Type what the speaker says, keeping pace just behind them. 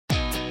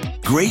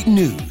great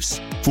news.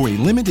 For a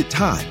limited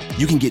time,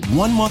 you can get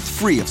 1 month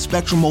free of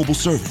Spectrum Mobile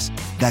service.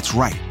 That's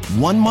right,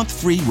 1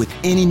 month free with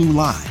any new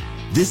line.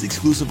 This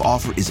exclusive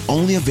offer is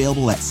only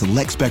available at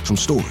select Spectrum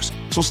stores,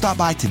 so stop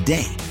by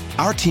today.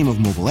 Our team of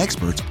mobile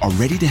experts are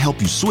ready to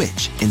help you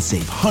switch and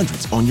save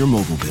hundreds on your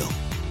mobile bill.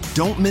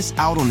 Don't miss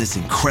out on this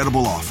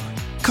incredible offer.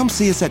 Come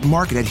see us at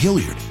Market at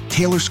Hilliard,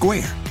 Taylor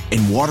Square,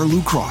 and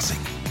Waterloo Crossing.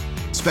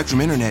 Spectrum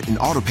Internet and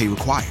autopay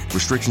required.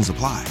 Restrictions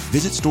apply.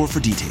 Visit store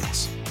for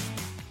details.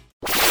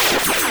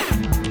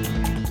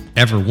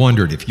 Ever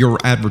wondered if your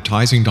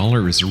advertising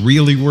dollar is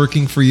really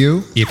working for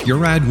you? If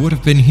your ad would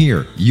have been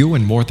here, you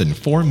and more than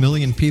 4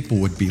 million people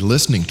would be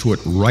listening to it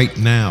right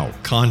now.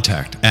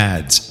 Contact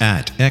ads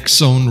at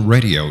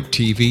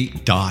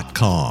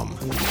XZoneRadioTV.com.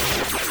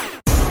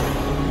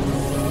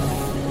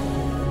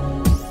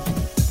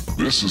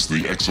 This is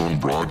the X-Zone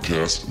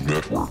Broadcast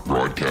Network,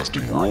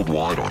 broadcasting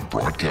worldwide on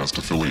broadcast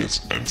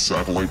affiliates and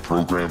satellite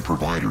program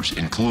providers,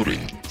 including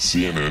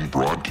CNN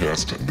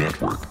Broadcast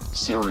Network,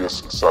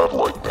 Sirius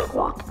Satellite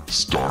Network,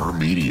 Star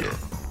Media,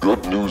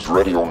 Good News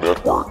Radio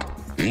Network,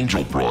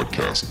 Angel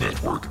Broadcast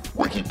Network,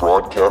 Wiki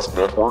Broadcast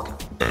Network,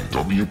 and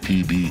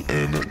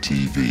WPBN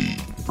TV.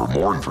 For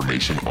more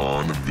information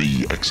on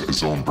the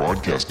X-Zone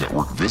Broadcast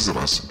Network, visit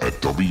us at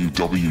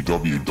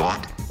www.xzbn.net.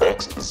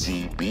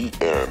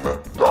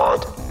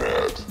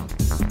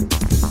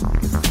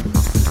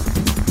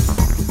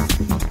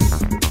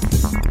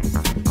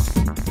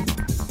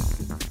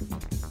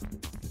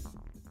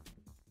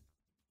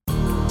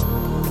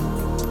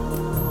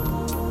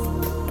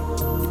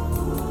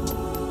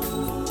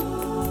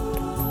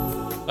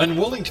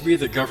 Unwilling to be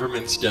the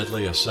government's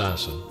deadly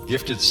assassin,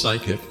 gifted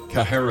psychic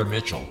Kahara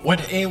Mitchell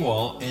went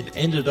AWOL and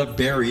ended up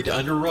buried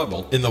under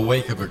rubble in the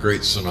wake of a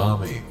great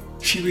tsunami.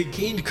 She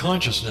regained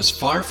consciousness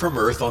far from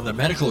Earth on the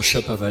medical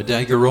ship of a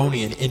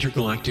Daguerrean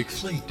intergalactic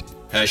fleet.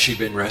 Has she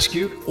been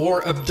rescued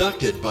or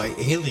abducted by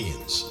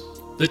aliens?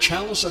 The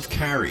Chalice of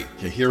Carrie,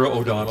 Kahira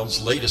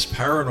O'Donnell's latest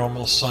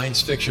paranormal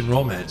science fiction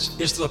romance,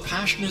 is the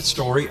passionate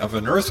story of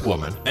an Earth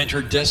woman and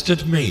her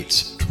destined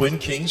mates, twin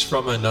kings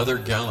from another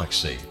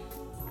galaxy.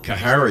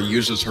 Kahara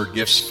uses her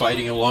gifts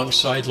fighting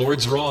alongside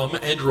Lords Rom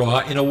and Ra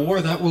in a war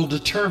that will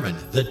determine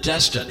the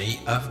destiny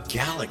of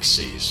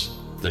galaxies.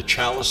 The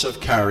Chalice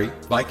of Carrie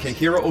by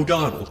Kahira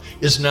O'Donnell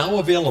is now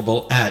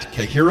available at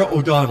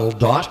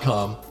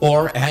KahiraO'Donnell.com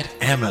or at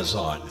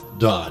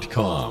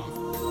Amazon.com.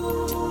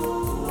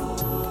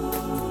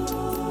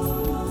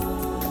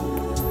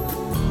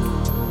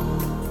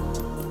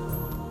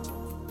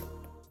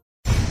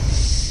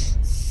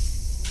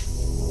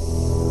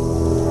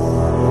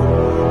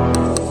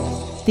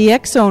 The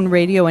X-Zone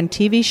radio and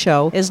TV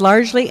show is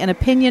largely an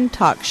opinion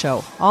talk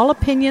show. All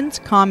opinions,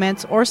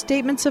 comments, or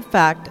statements of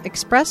fact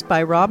expressed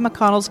by Rob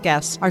McConnell's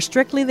guests are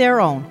strictly their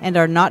own and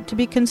are not to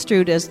be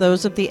construed as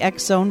those of the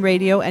X-Zone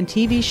radio and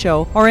TV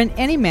show or in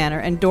any manner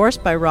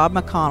endorsed by Rob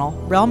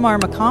McConnell, Relmar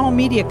McConnell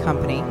Media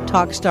Company,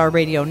 Talkstar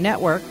Radio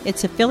Network,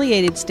 its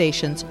affiliated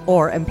stations,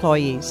 or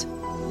employees.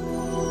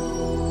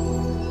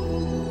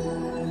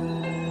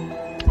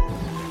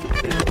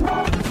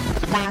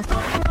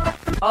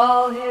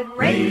 All Hit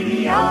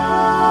Radio.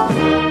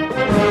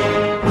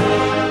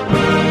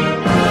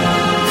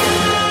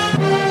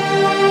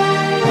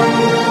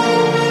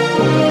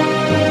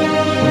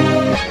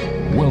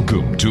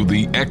 Welcome to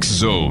the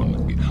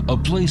X-Zone, a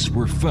place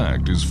where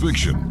fact is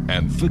fiction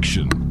and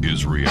fiction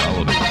is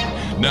reality.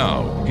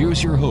 Now,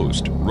 here's your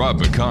host, Rob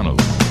McConnell.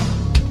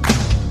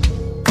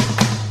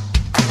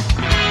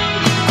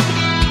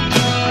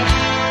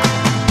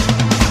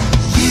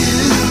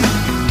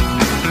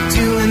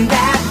 Doing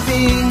that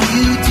thing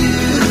you do,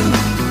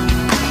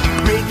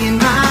 breaking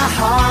my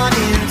heart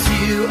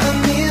into a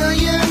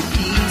million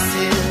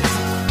pieces,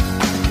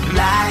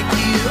 like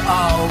you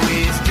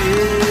always do.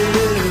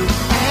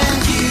 And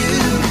you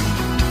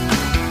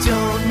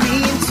don't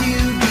mean to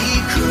be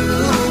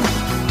cruel,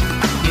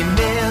 you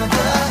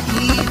never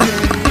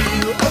even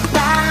knew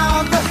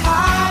about the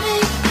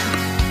heartache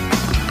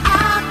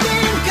I've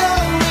been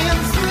going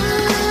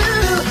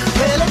through.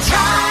 Well, I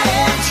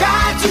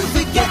try to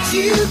forget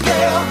you,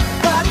 girl,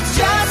 but it's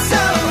just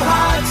so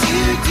hard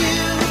to do.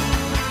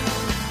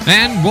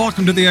 And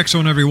welcome to the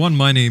X-Zone, everyone.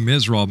 My name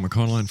is Rob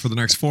McConnell, and for the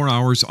next 4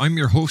 hours, I'm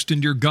your host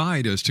and your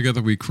guide as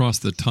together we cross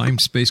the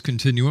time-space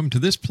continuum to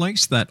this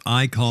place that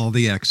I call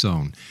the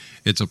X-Zone.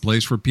 It's a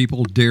place where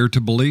people dare to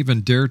believe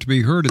and dare to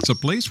be heard. It's a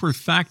place where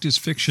fact is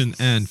fiction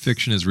and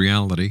fiction is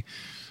reality.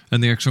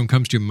 And the X-Zone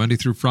comes to you Monday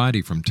through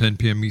Friday from 10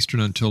 p.m. Eastern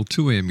until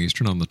 2 a.m.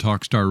 Eastern on the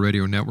Talkstar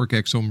Radio Network,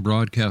 X-Zone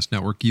Broadcast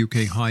Network,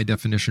 UK High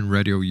Definition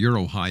Radio,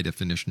 Euro High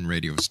Definition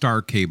Radio,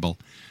 Star Cable,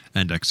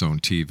 and X-Zone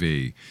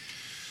TV.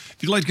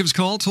 If you'd like to give us a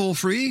call, toll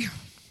free,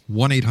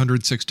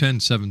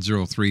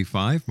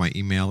 1-800-610-7035. My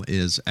email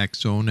is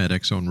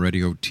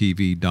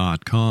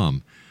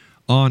xzone@xzoneradiotv.com.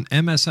 On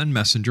MSN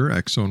Messenger,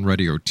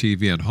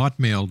 xzoneradiotv at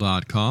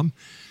hotmail.com.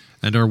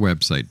 And our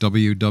website,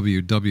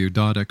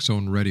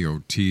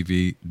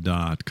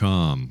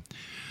 www.xzoneradiotv.com.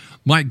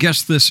 My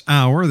guest this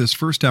hour, this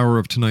first hour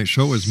of tonight's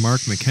show, is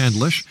Mark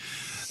McCandlish.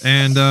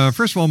 And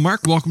first of all,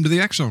 Mark, welcome to the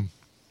X-Zone.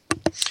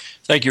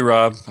 Thank you,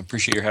 Rob. I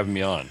appreciate you having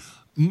me on.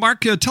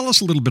 Mark, tell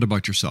us a little bit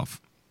about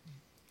yourself.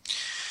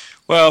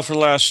 Well, for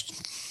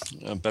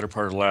the better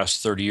part of the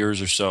last 30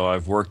 years or so,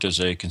 I've worked as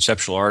a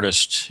conceptual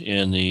artist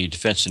in the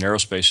defense and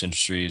aerospace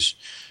industries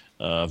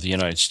of the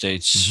United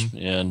States,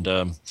 and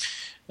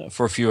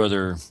for a few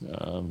other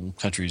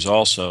countries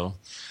also.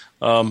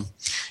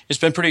 It's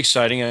been pretty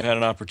exciting. I've had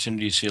an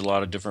opportunity to see a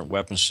lot of different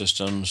weapon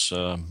systems,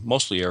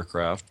 mostly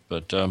aircraft,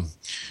 but there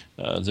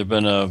have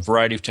been a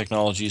variety of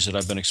technologies that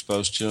I've been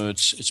exposed to.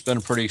 It's been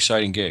a pretty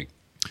exciting gig.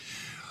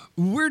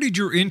 Where did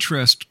your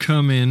interest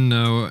come in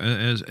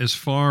as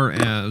far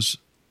as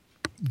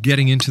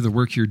getting into the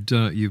work you're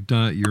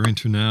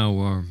into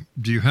now?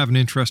 Do you have an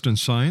interest in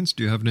science?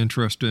 Do you have an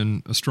interest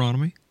in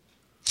astronomy?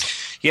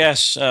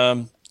 Yes.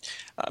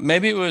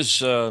 Maybe it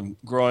was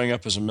growing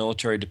up as a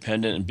military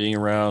dependent and being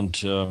around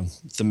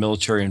the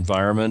military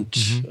environment.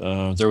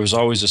 There was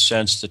always a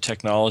sense that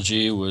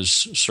technology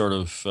was sort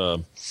of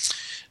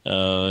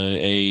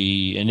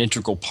an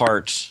integral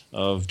part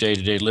of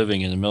day-to-day living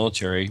in the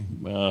military.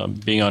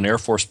 Being on Air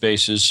Force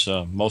bases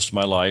most of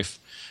my life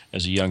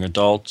as a young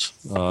adult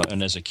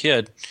and as a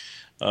kid,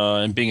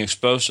 and being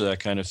exposed to that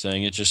kind of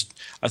thing, I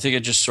think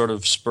it just sort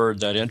of spurred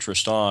that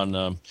interest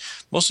on,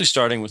 mostly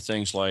starting with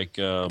things like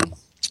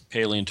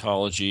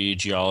paleontology,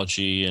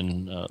 geology,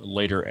 and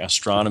later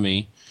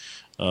astronomy,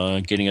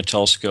 getting a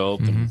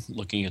telescope and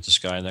looking at the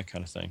sky and that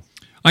kind of thing.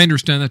 I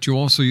understand that you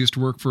also used to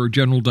work for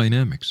General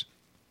Dynamics.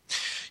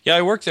 Yeah,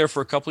 I worked there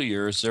for a couple of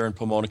years there in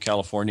Pomona,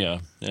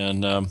 California.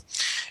 And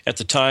at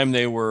the time,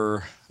 they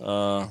were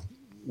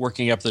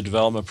working up the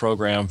development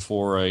program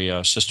for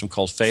a system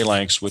called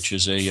Phalanx, which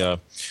is a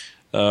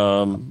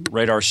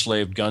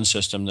radar-slaved gun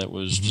system that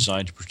was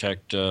designed to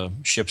protect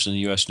ships in the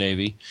U.S.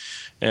 Navy.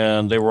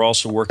 And they were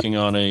also working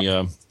on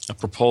a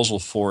proposal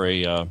for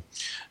an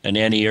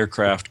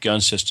anti-aircraft gun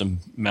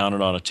system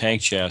mounted on a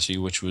tank chassis,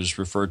 which was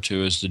referred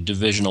to as the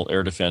Divisional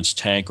Air Defense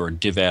Tank, or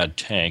DIVAD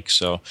tank.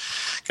 So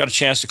got a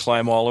chance to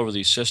climb all over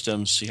these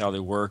systems, see how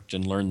they worked,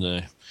 and learn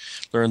the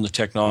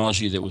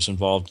technology that was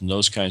involved in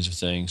those kinds of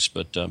things.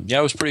 But yeah,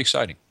 it was pretty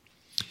exciting.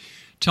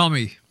 Tell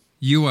me,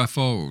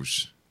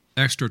 UFOs,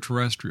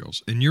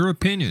 extraterrestrials, in your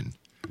opinion,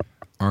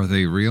 are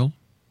they real?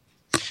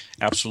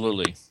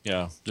 Absolutely,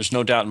 yeah. There's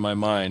no doubt in my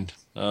mind.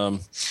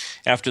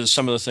 After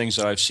some of the things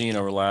that I've seen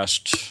over the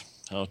last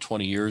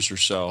 20 years or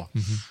so,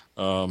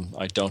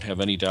 I don't have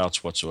any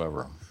doubts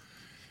whatsoever.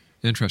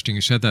 Interesting.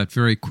 You said that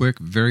very quick,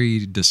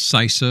 very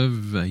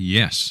decisive.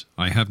 Yes,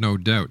 I have no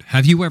doubt.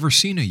 Have you ever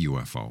seen a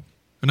UFO?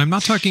 And I'm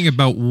not talking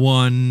about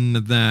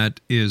one that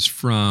is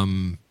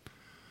from,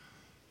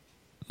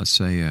 let's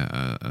say,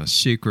 a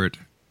secret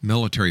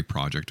military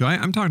project.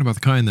 I'm talking about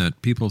the kind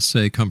that people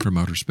say come from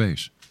outer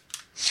space.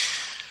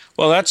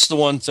 Well, that's the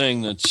one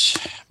thing that's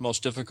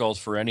most difficult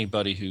for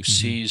anybody who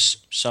sees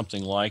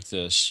something like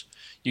this.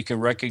 You can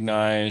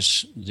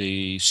recognize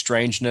the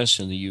strangeness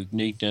and the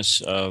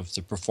uniqueness of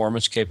the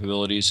performance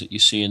capabilities that you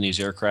see in these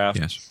aircraft.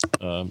 Yes.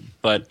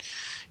 But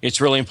it's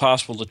really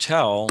impossible to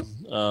tell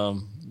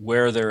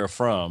where they're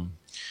from.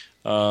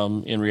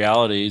 In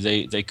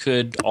reality, they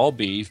could all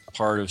be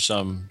part of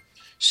some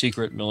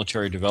secret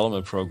military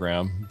development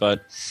program,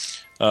 but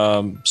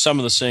some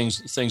of the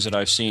things that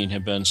I've seen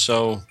have been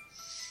so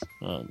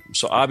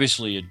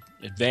obviously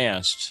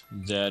advanced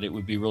that it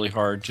would be really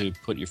hard to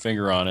put your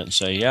finger on it and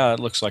say, yeah, it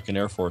looks like an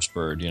Air Force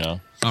bird,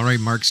 All right,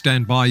 Mark,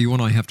 stand by. You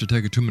and I have to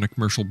take a 2-minute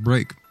commercial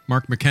break.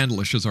 Mark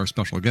McCandlish is our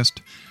special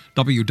guest.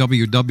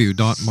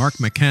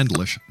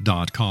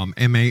 www.markmccandlish.com,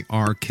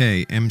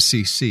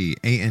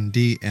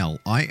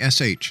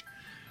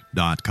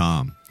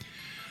 MarkMcCandlish.com.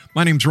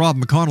 My name's Rob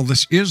McConnell.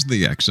 This is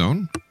the X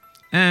Zone,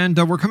 and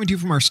we're coming to you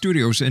from our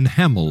studios in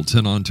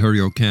Hamilton,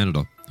 Ontario,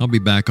 Canada. I'll be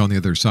back on the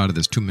other side of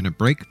this 2-minute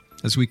break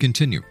as we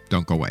continue.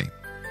 Don't go away.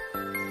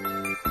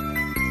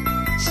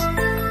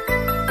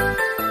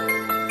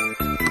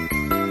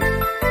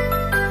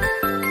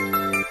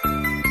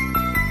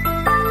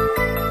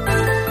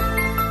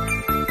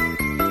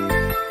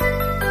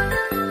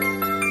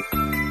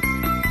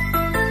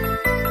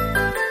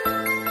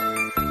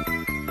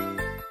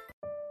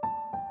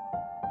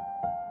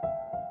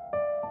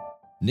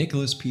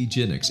 Nicholas P.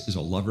 Jennings is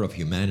a lover of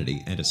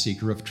humanity and a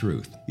seeker of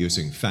truth.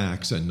 Using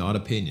facts and not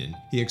opinion,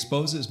 he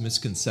exposes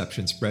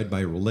misconceptions spread by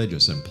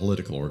religious and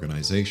political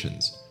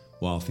organizations.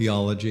 While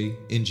theology,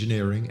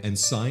 engineering, and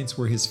science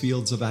were his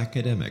fields of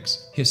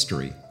academics,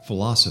 history,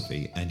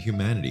 philosophy, and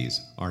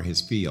humanities are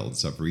his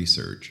fields of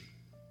research.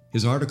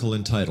 His article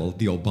entitled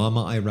 "The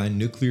Obama-Iran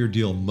Nuclear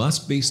Deal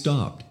Must Be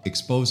Stopped"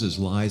 exposes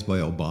lies by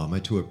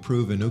Obama to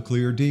approve a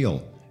nuclear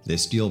deal.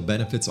 This deal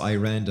benefits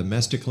Iran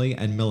domestically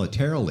and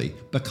militarily,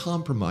 but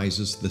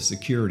compromises the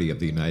security of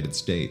the United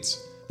States.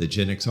 The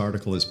Jennings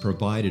article is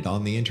provided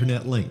on the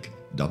internet link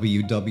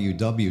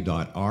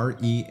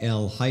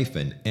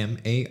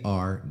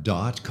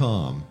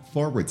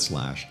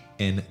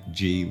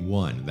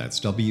www.rel-mar.com/NG1. That's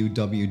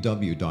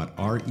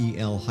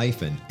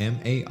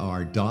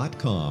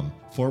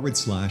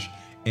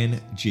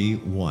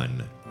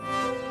www.rel-mar.com/NG1.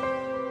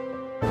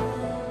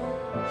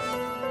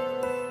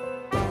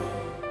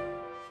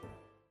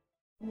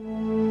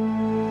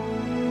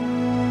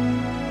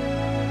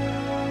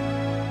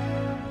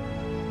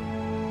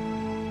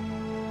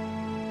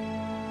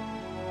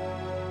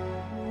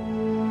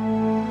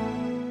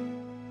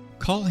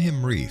 Call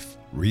him Reef.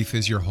 Reef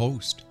is your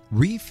host.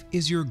 Reef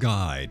is your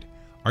guide.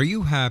 Are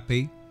you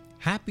happy?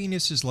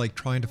 Happiness is like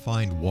trying to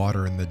find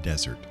water in the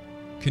desert.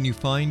 Can you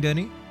find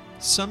any?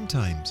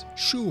 Sometimes,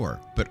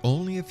 sure, but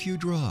only a few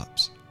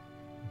drops.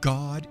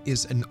 God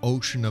is an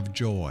ocean of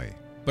joy.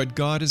 But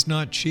God is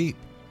not cheap.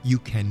 You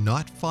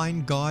cannot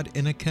find God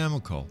in a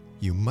chemical.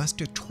 You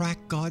must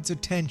attract God's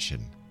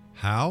attention.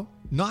 How?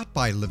 Not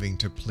by living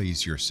to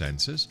please your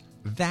senses.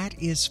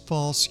 That is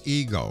false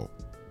ego.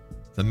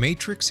 The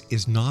Matrix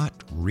is not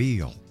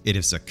real. It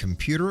is a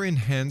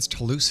computer-enhanced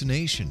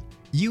hallucination.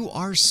 You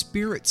are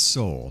spirit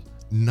soul,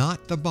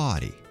 not the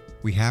body.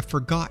 We have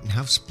forgotten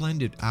how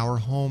splendid our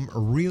home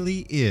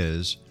really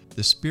is,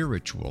 the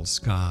spiritual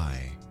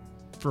sky.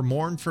 For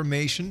more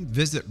information,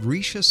 visit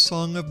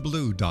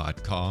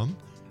RishasSongOfBlue.com.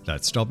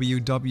 That's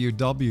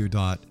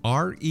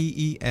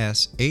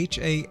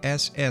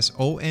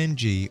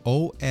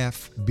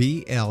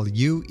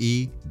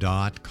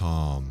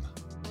www.Reeshassongofblue.com.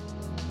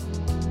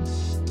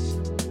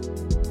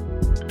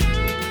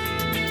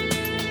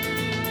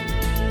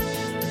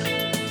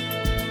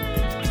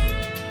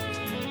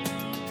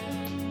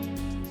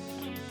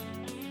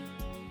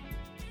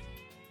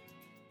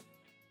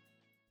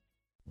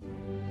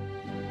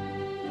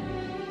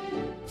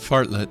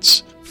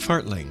 Fartlets,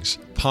 fartlings,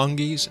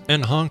 pongies,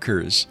 and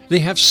honkers. They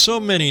have so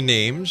many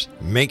names,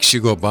 makes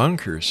you go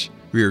bonkers.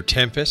 Rear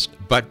tempest,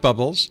 butt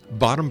bubbles,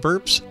 bottom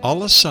burps,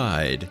 all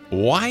aside.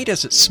 Why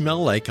does it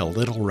smell like a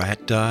little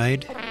rat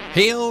died?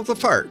 Hail the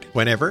fart,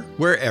 whenever,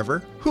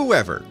 wherever,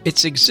 whoever.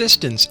 Its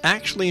existence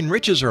actually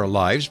enriches our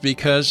lives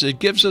because it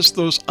gives us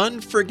those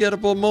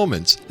unforgettable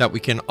moments that we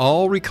can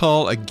all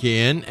recall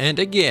again and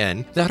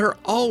again that are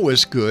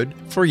always good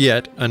for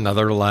yet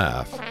another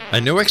laugh. A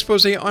new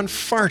expose on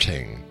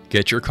farting.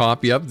 Get your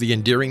copy of The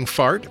Endearing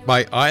Fart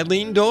by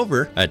Eileen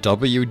Dover at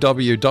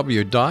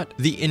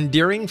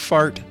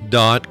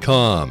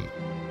www.theendearingfart.com.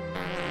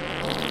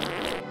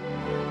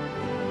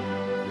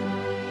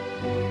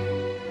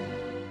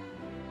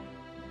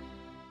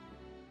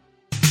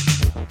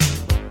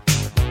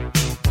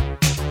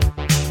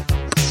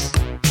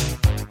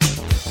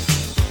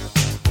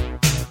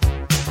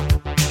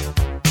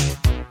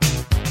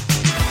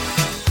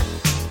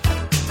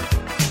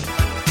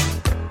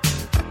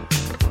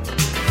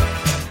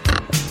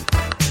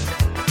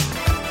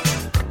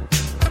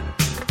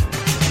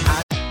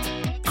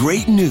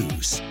 Great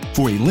news!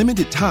 For a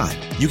limited time,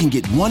 you can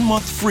get 1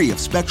 month free of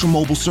Spectrum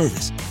Mobile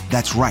service.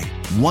 That's right,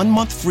 1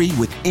 month free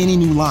with any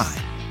new line.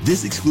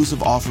 This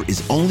exclusive offer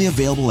is only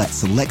available at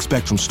select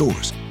Spectrum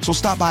stores, so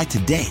stop by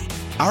today.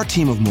 Our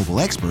team of mobile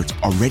experts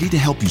are ready to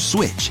help you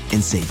switch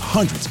and save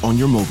hundreds on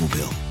your mobile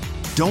bill.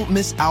 Don't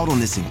miss out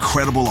on this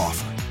incredible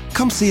offer.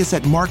 Come see us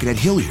at Market at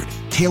Hilliard,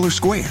 Taylor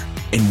Square,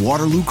 and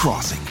Waterloo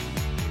Crossing.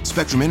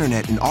 Spectrum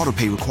Internet and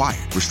autopay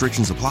required.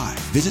 Restrictions apply.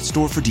 Visit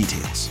store for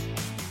details.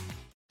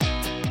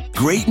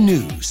 Great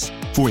news!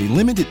 For a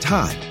limited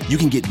time, you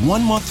can get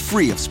 1 month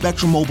free of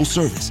Spectrum Mobile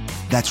service.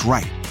 That's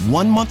right,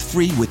 1 month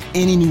free with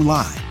any new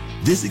line.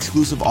 This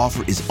exclusive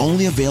offer is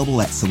only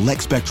available at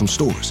select Spectrum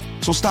stores,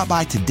 so stop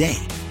by today.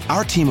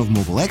 Our team of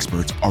mobile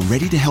experts are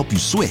ready to help you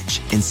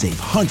switch and save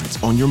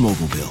hundreds on your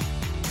mobile bill.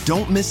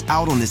 Don't miss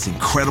out on this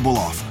incredible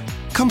offer.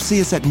 Come see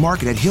us at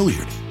Market at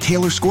Hilliard,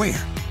 Taylor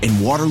Square, and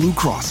Waterloo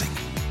Crossing.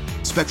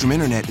 Spectrum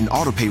Internet and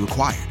autopay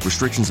required.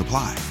 Restrictions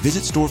apply.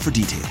 Visit store for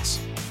details.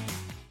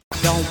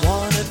 Don't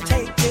wanna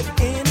take it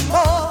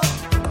anymore.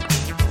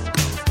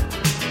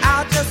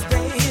 I'll just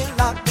stay here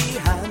locked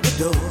behind the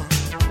door.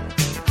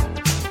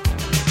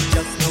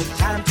 Just no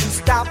time to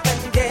stop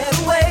and get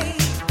away.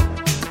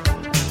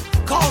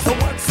 'Cause I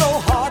work so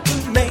hard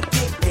to make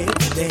it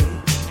every day.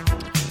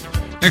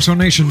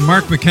 Exonation,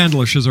 Mark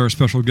McCandlish is our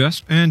special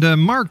guest. And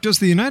Mark, does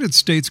the United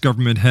States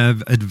government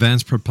have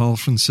advanced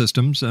propulsion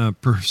systems,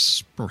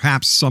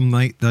 perhaps some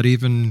night that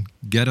even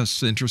get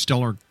us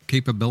interstellar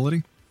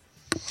capability?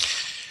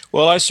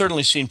 Well, I've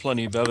certainly seen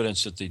plenty of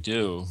evidence that they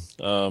do.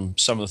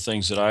 Some of the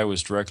things that I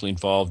was directly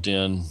involved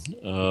in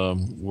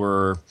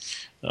were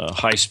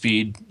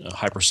high-speed,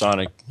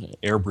 hypersonic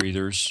air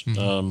breathers,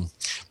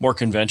 more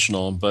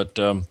conventional. But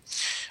I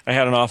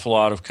had an awful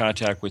lot of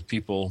contact with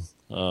people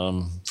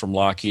from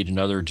Lockheed and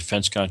other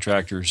defense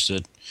contractors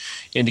that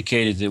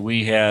indicated that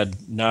we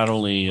had not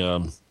only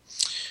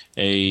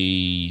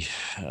a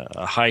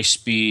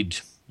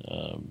high-speed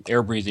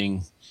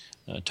air-breathing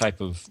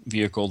type of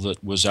vehicle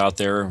that was out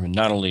there, and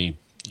not only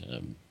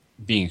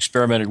being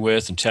experimented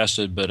with and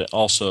tested, but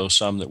also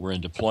some that were in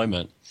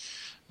deployment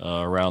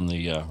around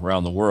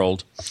the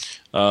world,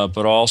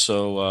 but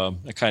also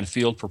a kind of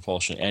field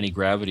propulsion,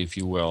 anti-gravity, if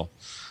you will,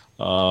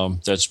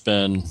 that's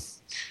been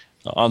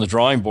on the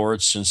drawing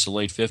board since the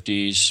late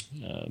 50s.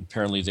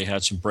 Apparently they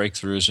had some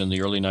breakthroughs in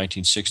the early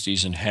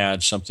 1960s and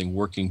had something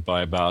working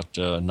by about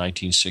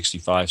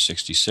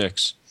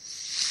 1965-66.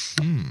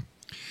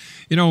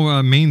 You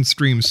know,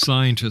 mainstream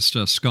scientists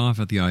scoff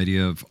at the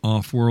idea of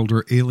off-world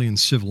or alien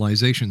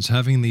civilizations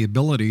having the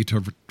ability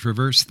to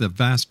traverse the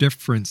vast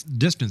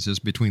distances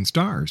between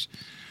stars.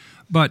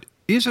 But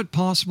is it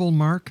possible,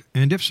 Mark?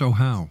 And if so,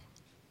 how?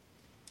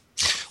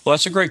 Well,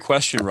 that's a great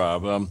question,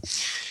 Rob.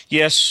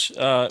 Yes,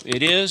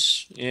 it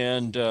is.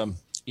 And,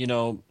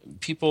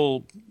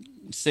 people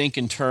think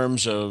in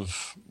terms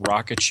of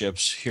rocket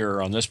ships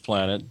here on this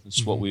planet.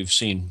 It's what we've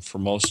seen for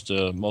most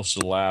of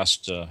the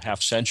last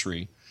half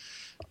century.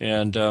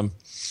 And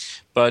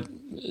but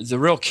the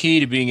real key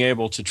to being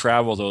able to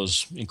travel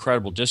those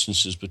incredible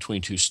distances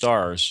between two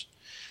stars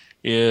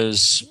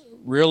is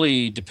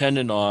really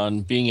dependent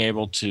on being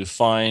able to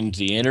find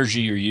the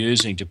energy you're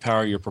using to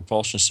power your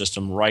propulsion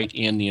system right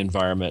in the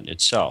environment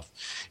itself.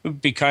 It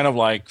would be kind of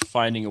like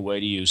finding a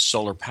way to use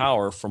solar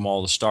power from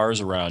all the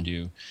stars around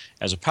you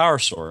as a power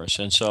source.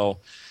 And so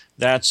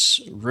that's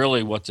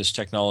really what this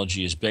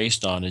technology is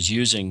based on, is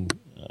using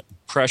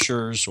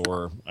pressures,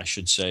 or I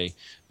should say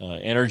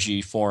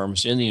energy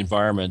forms in the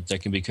environment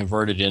that can be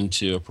converted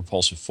into a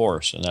propulsive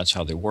force, and that's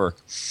how they work.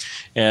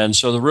 And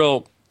so the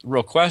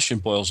real question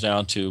boils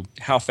down to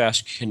how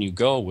fast can you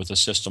go with a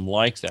system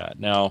like that?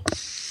 Now,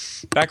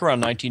 back around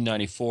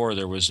 1994,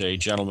 there was a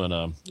gentleman,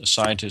 a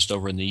scientist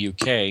over in the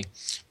UK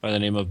by the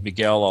name of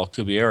Miguel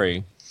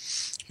Alcubierre,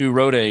 who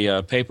wrote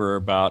a paper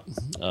about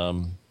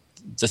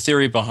the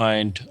theory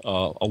behind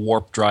a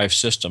warp drive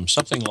system,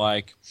 something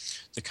like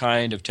the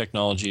kind of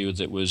technology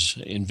that was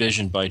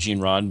envisioned by Gene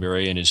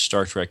Roddenberry in his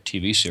Star Trek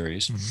TV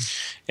series.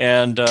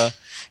 And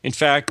in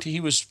fact, he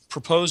was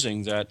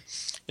proposing that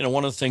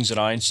one of the things that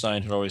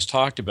Einstein had always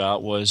talked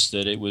about was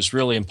that it was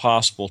really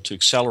impossible to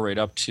accelerate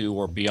up to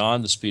or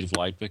beyond the speed of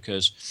light,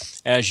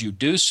 because as you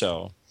do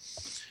so,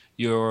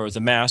 the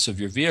mass of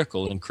your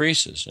vehicle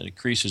increases. It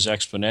increases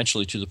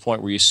exponentially to the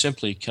point where you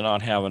simply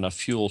cannot have enough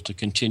fuel to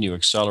continue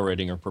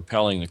accelerating or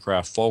propelling the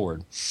craft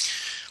forward.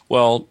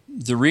 Well,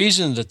 the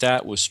reason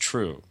that was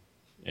true,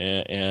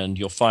 and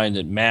you'll find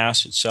that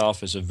mass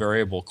itself is a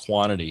variable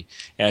quantity.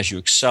 As you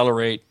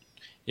accelerate,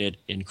 it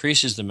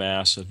increases the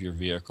mass of your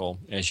vehicle.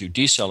 As you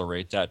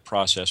decelerate, that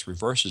process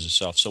reverses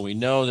itself. So we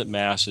know that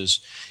mass is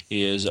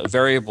a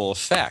variable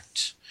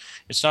effect.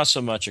 It's not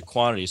so much a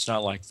quantity. It's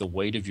not like the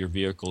weight of your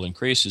vehicle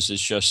increases. It's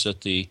just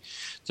that the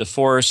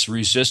force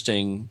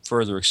resisting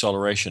further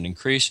acceleration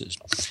increases.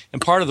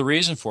 And part of the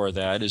reason for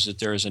that is that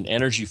there is an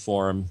energy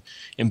form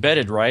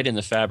embedded right in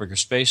the fabric of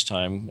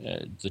space-time.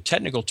 The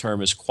technical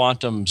term is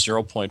quantum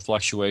zero-point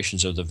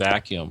fluctuations of the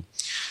vacuum,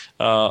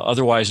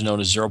 otherwise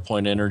known as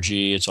zero-point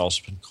energy. It's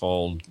also been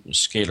called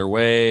scalar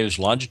waves,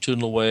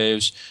 longitudinal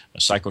waves,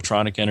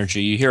 psychotronic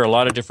energy. You hear a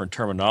lot of different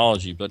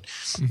terminology, but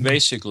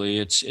basically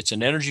it's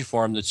an energy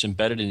form that's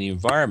embedded in the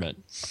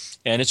environment,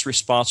 and it's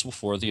responsible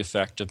for the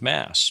effect of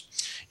mass.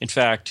 In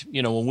fact,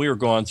 when we were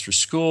going through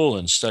school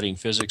and studying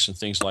physics and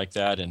things like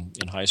that in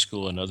high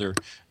school and other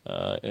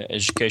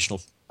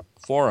educational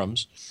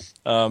forums,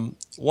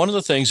 one of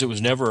the things that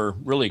was never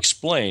really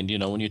explained,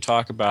 when you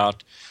talk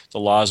about the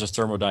laws of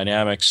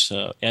thermodynamics,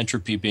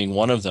 entropy being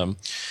one of them,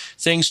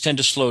 things tend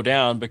to slow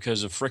down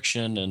because of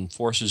friction and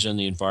forces in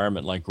the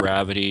environment like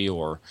gravity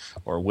or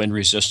wind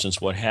resistance,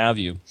 what have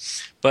you.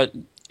 But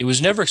it was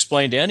never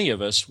explained to any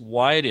of us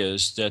why it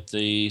is that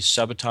the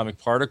subatomic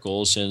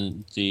particles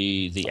in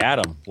the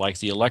atom, like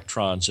the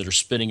electrons that are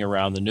spinning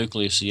around the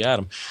nucleus of the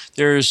atom,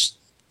 there's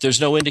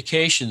no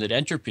indication that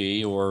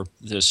entropy or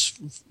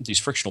these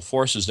frictional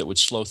forces that would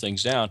slow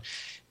things down,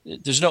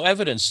 there's no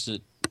evidence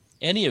that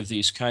any of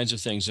these kinds of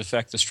things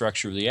affect the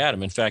structure of the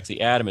atom. In fact,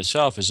 the atom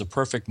itself is a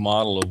perfect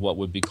model of what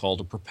would be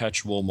called a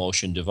perpetual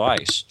motion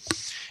device.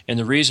 And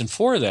the reason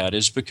for that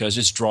is because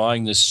it's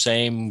drawing the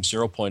same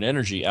zero-point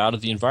energy out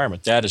of the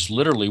environment. That is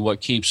literally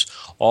what keeps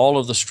all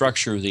of the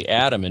structure of the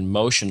atom in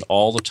motion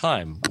all the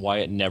time, why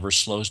it never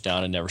slows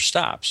down and never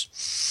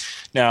stops.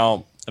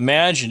 Now,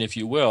 imagine, if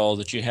you will,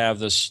 that you have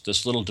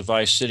this little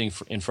device sitting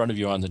in front of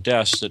you on the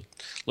desk that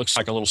looks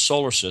like a little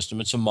solar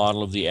system. It's a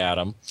model of the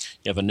atom.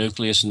 You have a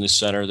nucleus in the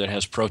center that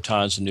has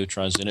protons and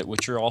neutrons in it,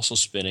 which are also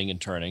spinning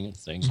and turning and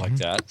things like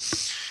that.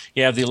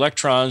 You have the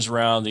electrons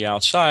around the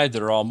outside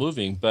that are all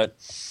moving, but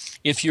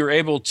if you're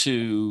able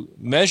to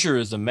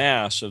measure the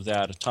mass of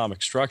that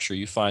atomic structure,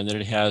 you find that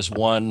it has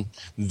one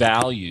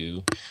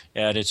value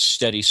at its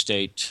steady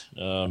state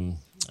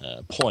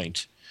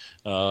point.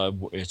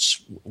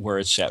 It's where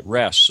it's at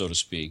rest, so to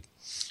speak.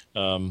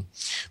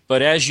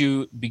 But as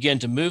you begin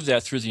to move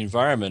that through the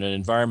environment, an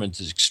environment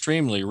that's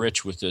extremely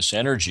rich with this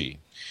energy,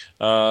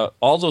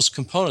 all those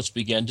components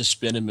begin to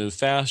spin and move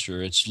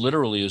faster. It's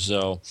literally as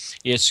though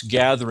it's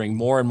gathering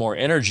more and more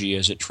energy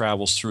as it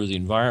travels through the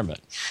environment.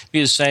 It'd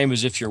be the same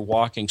as if you're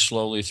walking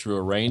slowly through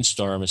a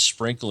rainstorm, it's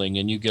sprinkling,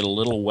 and you get a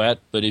little wet,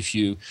 but if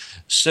you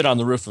sit on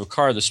the roof of a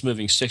car that's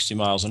moving 60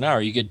 miles an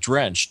hour, you get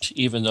drenched,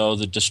 even though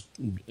the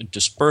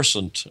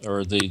dispersant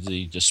or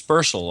the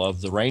dispersal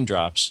of the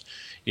raindrops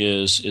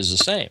is the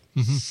same.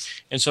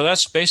 And so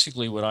that's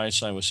basically what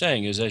Einstein was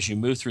saying, is as you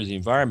move through the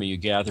environment, you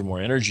gather more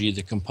energy,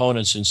 the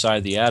components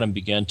inside the atom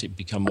begin to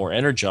become more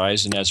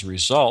energized, and as a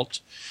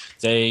result,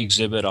 they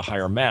exhibit a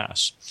higher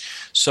mass.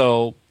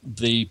 So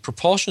the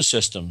propulsion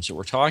systems that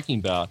we're talking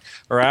about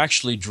are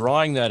actually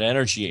drawing that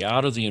energy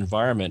out of the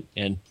environment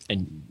and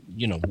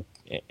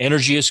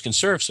energy is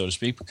conserved, so to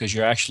speak, because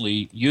you're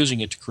actually using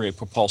it to create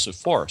propulsive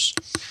force.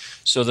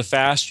 So the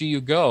faster you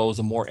go,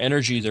 the more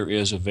energy there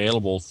is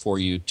available for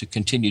you to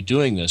continue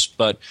doing this.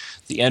 But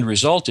the end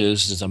result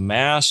is that the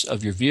mass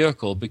of your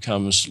vehicle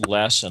becomes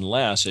less and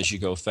less as you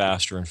go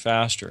faster and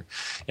faster.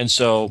 And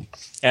so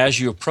as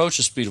you approach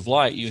the speed of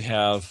light, you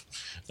have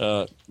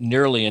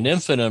nearly an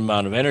infinite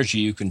amount of energy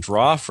you can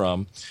draw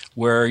from,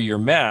 where your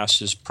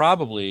mass is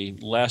probably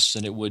less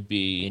than it would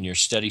be in your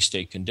steady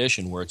state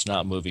condition where it's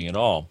not moving at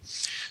all.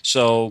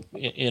 So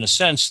in a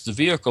sense, the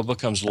vehicle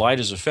becomes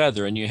light as a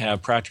feather, and you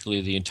have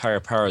practically the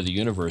entire power of the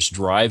universe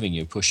driving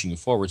you, pushing you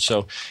forward.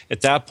 So at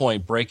that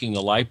point, breaking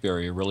the light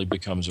barrier really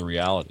becomes a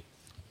reality.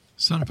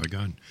 Son of a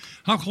gun.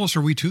 How close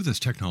are we to this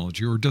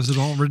technology, or does it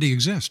already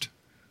exist?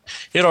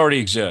 It already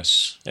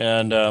exists,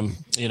 and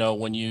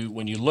when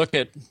you look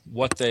at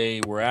what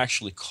they were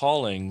actually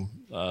calling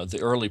the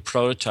early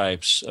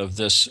prototypes of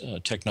this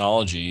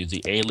technology,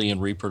 the alien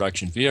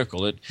reproduction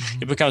vehicle, it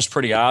becomes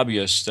pretty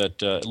obvious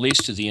that at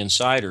least to the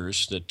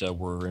insiders that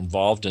were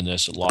involved in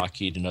this at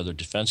Lockheed and other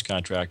defense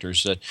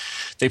contractors, that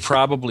they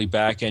probably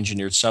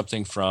back-engineered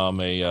something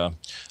from a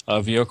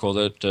vehicle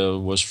that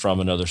was from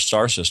another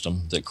star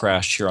system that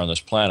crashed here on this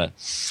planet.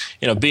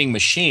 Being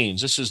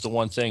machines, this is the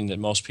one thing that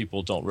most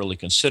people don't really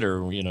consider.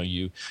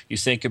 You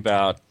think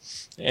about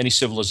any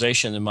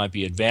civilization that might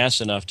be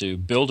advanced enough to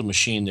build a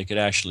machine that could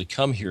actually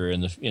come here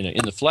in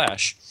the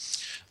flesh.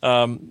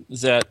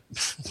 That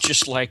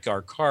just like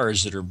our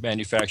cars that are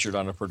manufactured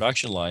on a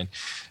production line,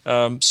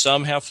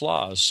 some have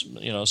flaws.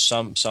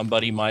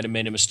 Somebody might have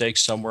made a mistake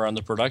somewhere on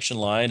the production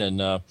line,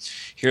 and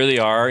here they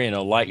are,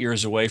 light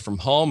years away from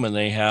home, and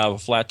they have a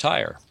flat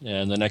tire.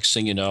 And the next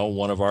thing you know,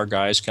 one of our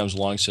guys comes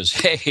along and says,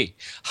 "Hey,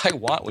 I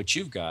want what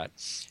you've got,"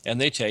 and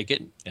they take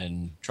it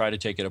and try to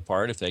take it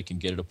apart if they can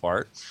get it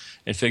apart,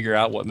 and figure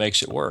out what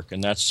makes it work.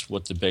 And that's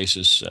what the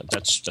basis.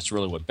 That's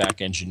really what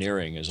back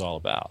engineering is all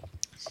about.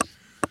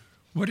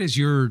 What is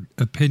your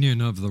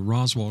opinion of the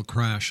Roswell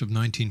crash of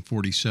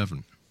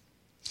 1947?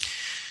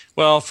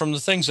 Well, from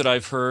the things that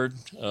I've heard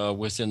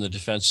within the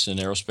defense and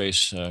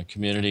aerospace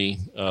community,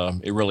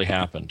 it really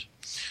happened.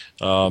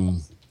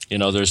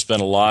 There's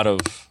been a lot of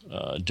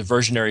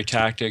diversionary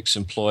tactics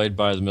employed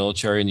by the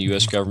military and the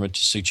U.S. government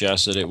to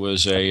suggest that it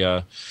was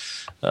a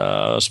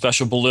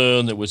special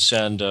balloon that would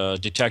send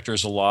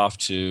detectors aloft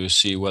to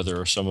see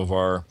whether some of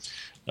our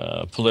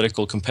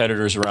political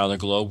competitors around the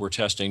globe were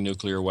testing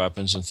nuclear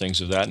weapons and things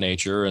of that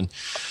nature. And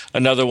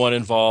another one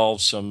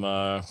involves some,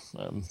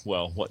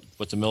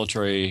 what the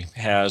military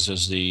has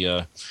as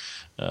the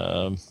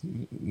kind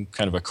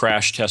of a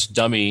crash test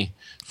dummy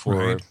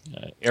for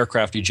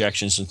aircraft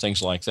ejections and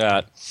things like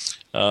that,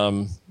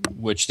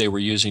 which they were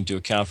using to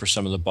account for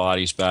some of the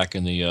bodies back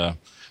in the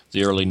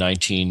early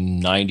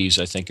 1990s,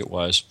 I think it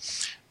was.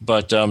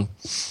 But,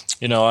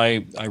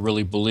 I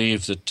really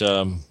believe that,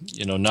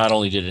 not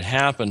only did it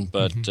happen,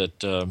 but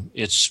that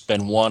it's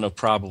been one of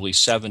probably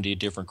 70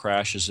 different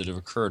crashes that have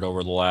occurred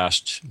over the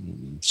last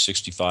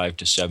 65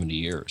 to 70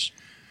 years.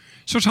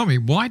 So tell me,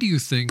 why do you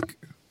think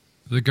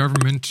the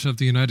government of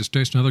the United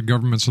States and other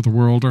governments of the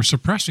world are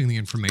suppressing the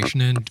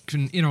information and,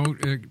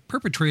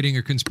 perpetrating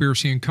a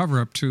conspiracy and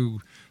cover-up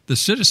to the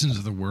citizens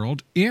of the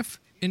world if,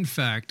 in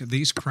fact,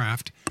 these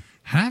craft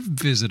have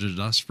visited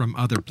us from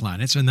other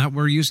planets and that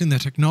we're using the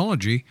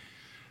technology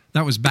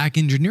that was back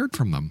engineered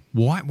from them?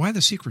 Why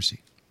the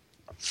secrecy?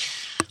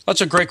 That's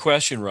a great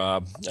question,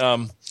 Rob.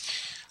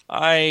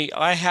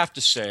 I have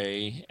to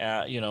say,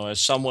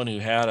 as someone who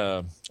had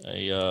a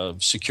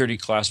security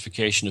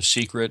classification of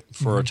secret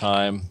for a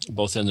time,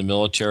 both in the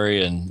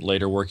military and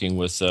later working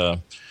with a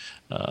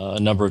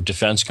number of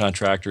defense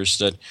contractors,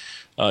 that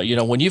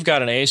when you've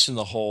got an ace in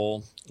the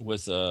hole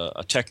with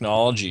a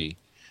technology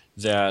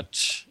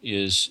that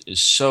is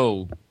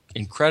so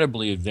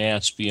incredibly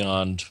advanced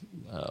beyond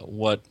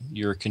what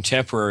your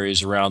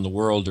contemporaries around the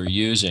world are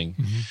using.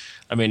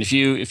 I mean, if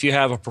you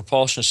have a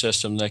propulsion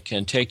system that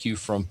can take you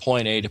from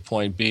point A to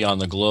point B on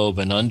the globe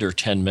in under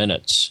 10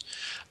 minutes,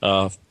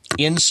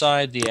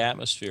 inside the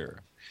atmosphere,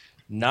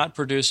 not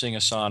producing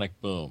a sonic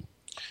boom,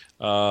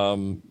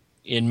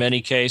 in many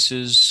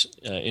cases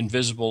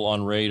invisible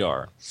on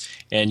radar,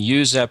 and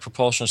use that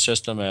propulsion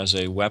system as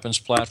a weapons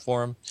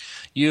platform,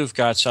 you've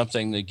got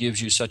something that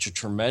gives you such a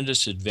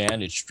tremendous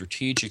advantage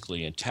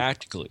strategically and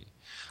tactically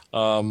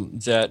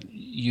that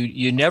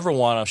you never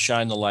want to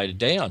shine the light of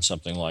day on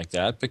something like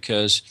that,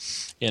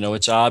 because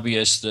it's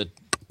obvious that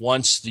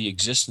once the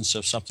existence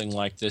of something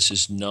like this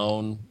is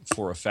known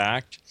for a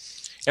fact,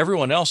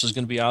 everyone else is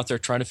going to be out there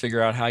trying to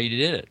figure out how you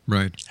did it,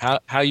 right?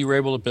 How you were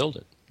able to build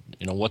it,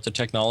 what the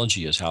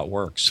technology is, how it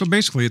works. So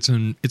basically, it's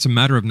a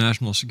matter of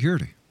national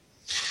security.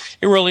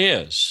 It really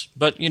is.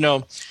 But,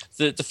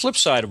 the flip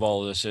side of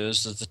all of this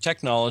is that the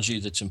technology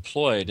that's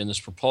employed in this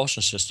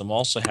propulsion system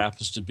also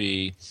happens to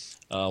be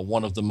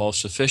one of the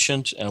most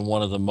efficient and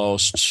one of the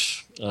most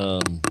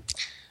a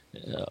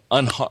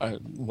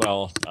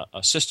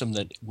system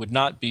that would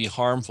not be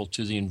harmful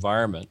to the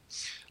environment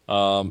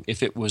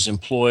if it was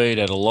employed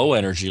at a low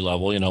energy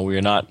level, we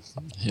are not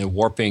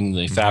warping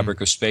the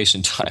fabric of space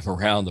and time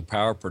around the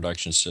power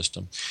production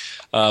system.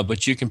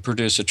 But you can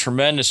produce a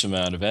tremendous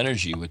amount of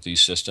energy with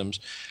these systems.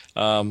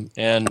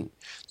 And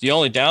the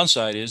only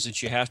downside is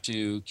that you have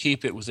to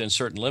keep it within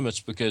certain limits,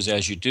 because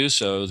as you do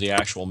so, the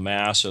actual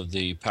mass of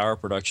the power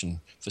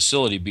production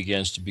facility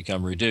begins to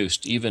become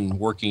reduced. Even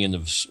working in the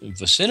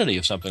vicinity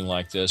of something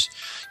like this,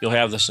 you'll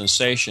have the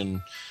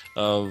sensation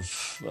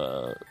of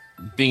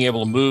being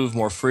able to move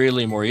more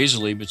freely, more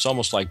easily, but it's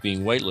almost like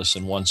being weightless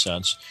in one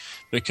sense,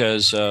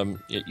 because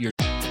you're...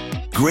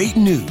 Great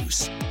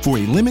news! For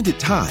a limited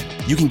time,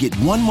 you can get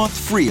 1 month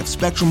free of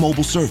Spectrum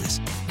Mobile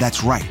service.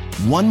 That's right,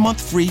 1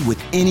 month free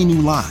with any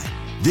new line.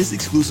 This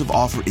exclusive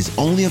offer is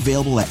only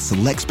available at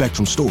select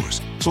Spectrum stores,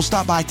 so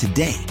stop by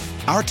today.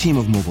 Our team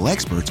of mobile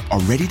experts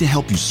are ready to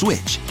help you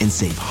switch and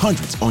save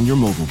hundreds on your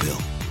mobile bill.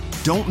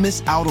 Don't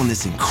miss out on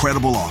this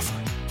incredible offer.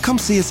 Come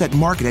see us at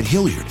Market at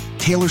Hilliard,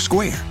 Taylor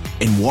Square,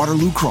 and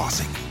Waterloo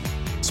Crossing.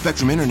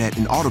 Spectrum Internet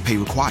and autopay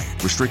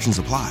required. Restrictions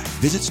apply.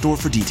 Visit store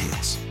for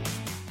details.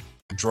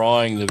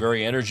 Drawing the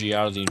very energy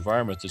out of the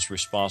environment that's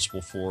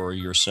responsible for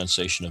your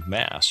sensation of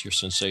mass, your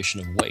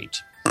sensation of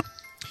weight.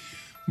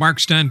 Mark,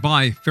 stand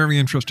by. Very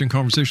interesting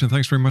conversation.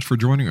 Thanks very much for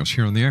joining us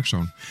here on the X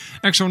Zone.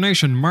 X Zone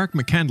Nation, Mark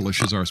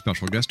McCandlish is our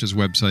special guest. His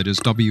website is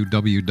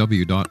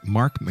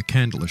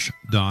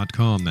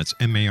www.markmccandlish.com. That's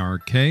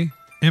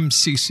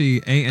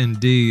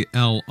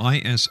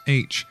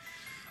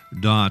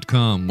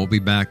MarkMcCandlish.com. We'll be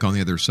back on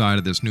the other side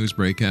of this news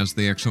break as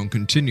the X Zone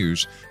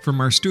continues from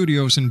our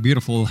studios in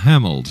beautiful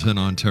Hamilton,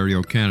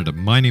 Ontario, Canada.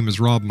 My name is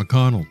Rob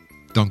McConnell.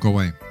 Don't go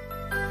away.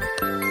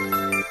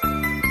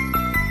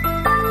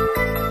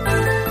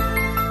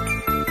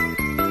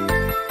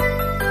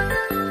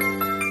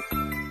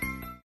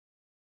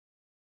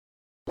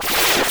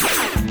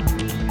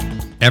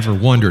 Ever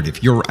wondered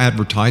if your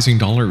advertising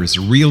dollar is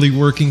really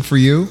working for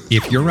you?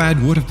 If your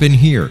ad would have been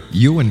here,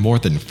 you and more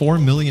than 4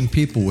 million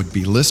people would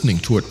be listening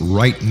to it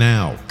right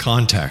now.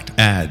 Contact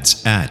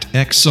ads at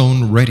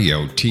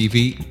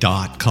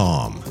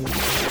xzoneradiotv.com.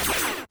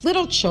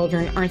 Little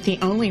children aren't the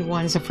only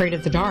ones afraid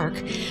of the dark.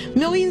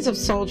 Millions of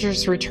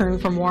soldiers return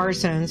from war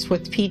zones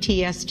with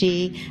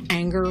PTSD,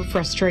 anger,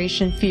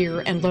 frustration,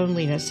 fear, and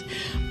loneliness,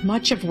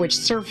 much of which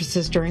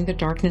surfaces during the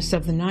darkness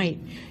of the night.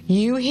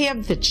 You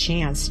have the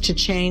chance to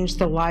change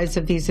the lives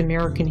of these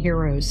American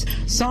heroes.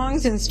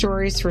 Songs and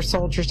Stories for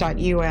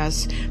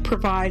Soldiers.us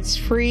provides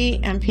free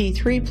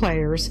MP3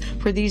 players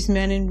for these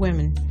men and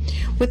women.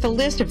 With a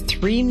list of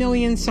 3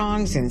 million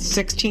songs in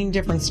 16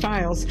 different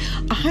styles,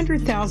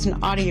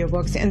 100,000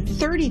 audiobooks, and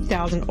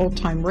 30,000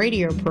 old-time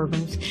radio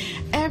programs,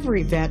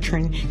 every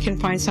veteran can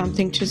find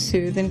something to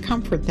soothe and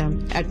comfort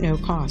them at no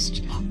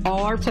cost.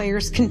 All our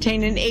players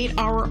contain an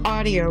 8-hour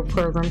audio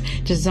program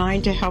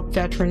designed to help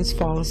veterans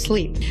fall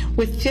asleep.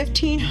 With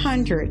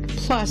 1,500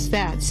 plus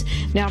vets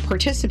now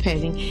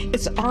participating,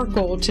 it's our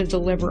goal to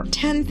deliver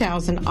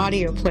 10,000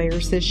 audio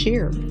players this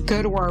year.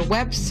 Go to our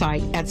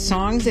website at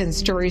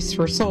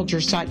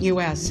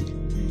songsandstoriesforsoldiers.us.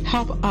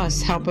 Help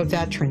us help a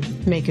veteran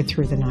make it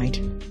through the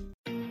night.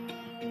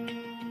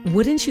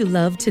 Wouldn't you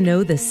love to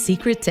know the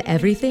secret to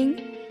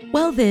everything?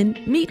 Well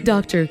then, meet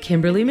Dr.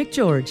 Kimberly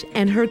McGeorge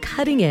and her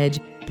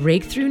cutting-edge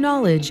breakthrough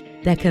knowledge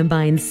that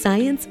combines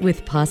science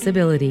with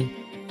possibility.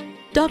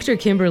 Dr.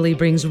 Kimberly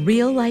brings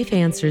real-life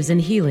answers and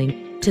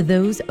healing to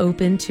those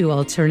open to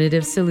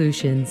alternative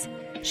solutions.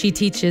 She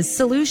teaches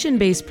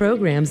solution-based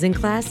programs and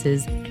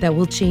classes that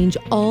will change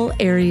all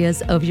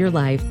areas of your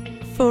life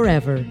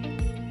forever.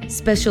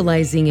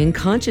 Specializing in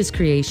conscious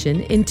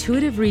creation,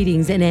 intuitive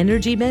readings, and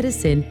energy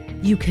medicine,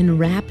 you can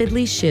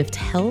rapidly shift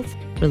health,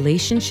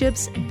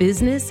 relationships,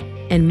 business,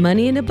 and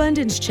money and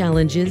abundance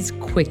challenges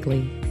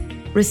quickly.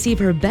 Receive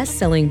her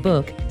best-selling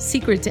book,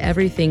 Secret to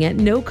Everything, at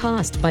no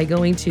cost by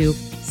going to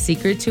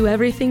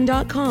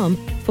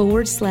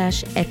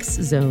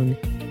secrettoeverything.com/X-Zone.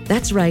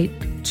 That's right,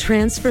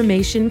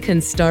 transformation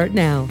can start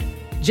now.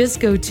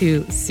 Just go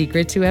to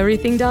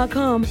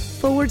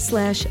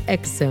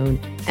secrettoeverything.com/X-Zone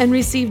and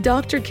receive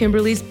Dr.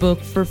 Kimberly's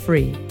book for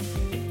free.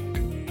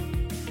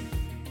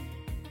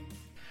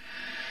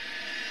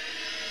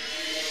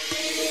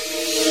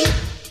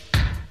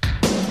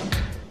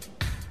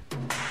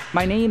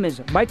 My name is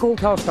Michael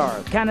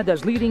Telstar,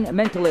 Canada's leading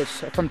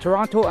mentalist from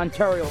Toronto,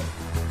 Ontario.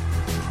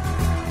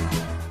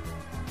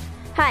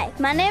 Hi,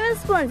 my name is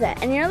Splenda,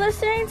 and you're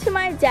listening to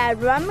my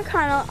dad, Rob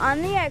McConnell,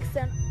 on the X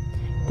Zone.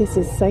 This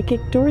is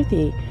Psychic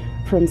Dorothy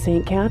from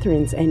St.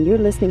 Catharines, and you're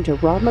listening to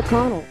Rob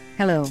McConnell.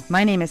 Hello,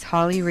 my name is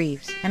Holly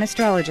Reeves, an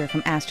astrologer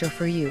from Astro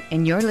For You,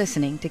 and you're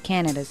listening to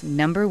Canada's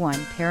 #1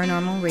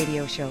 paranormal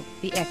radio show,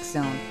 The X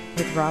Zone,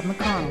 with Rob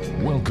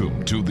McConnell.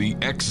 Welcome to The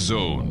X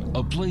Zone,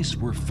 a place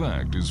where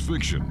fact is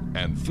fiction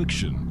and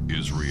fiction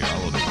is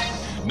reality.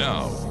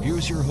 Now,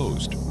 here's your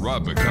host,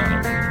 Rob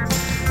McConnell.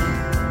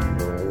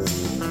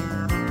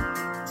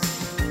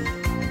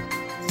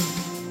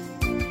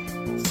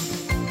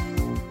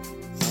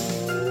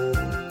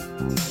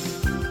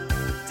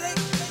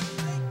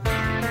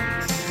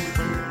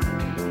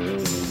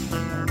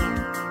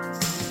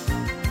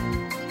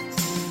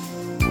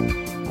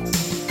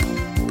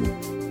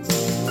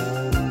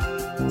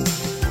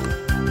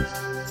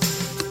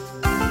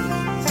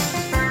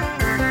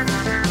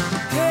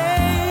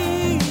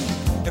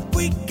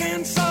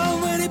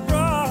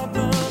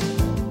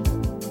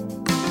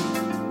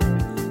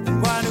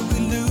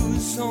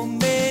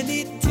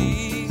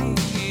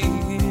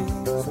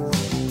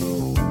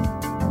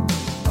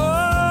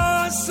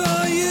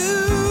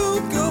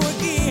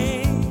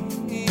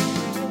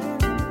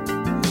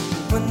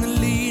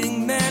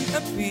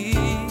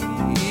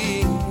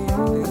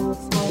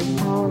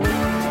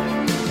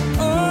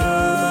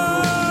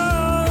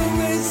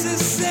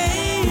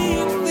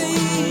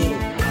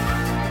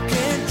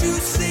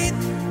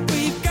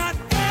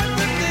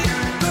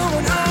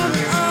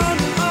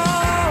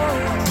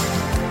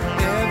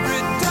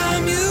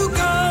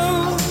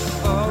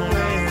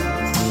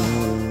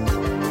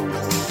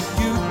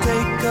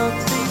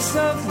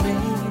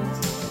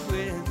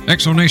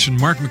 Exonation,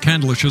 Mark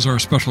McCandlish is our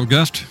special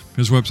guest.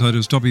 His website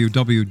is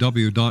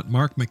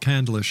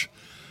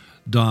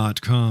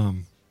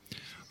www.markmccandlish.com.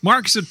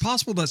 Mark, is it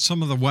possible that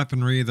some of the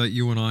weaponry that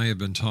you and I have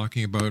been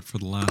talking about for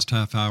the last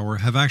half hour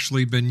have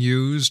actually been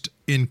used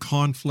in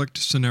conflict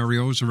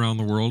scenarios around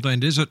the world?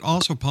 And is it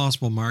also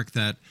possible, Mark,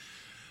 that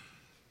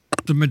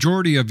the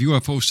majority of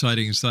UFO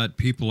sightings that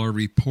people are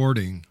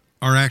reporting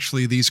are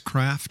actually these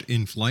craft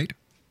in flight?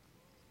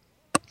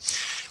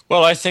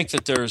 Well, I think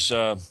that there's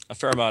a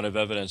fair amount of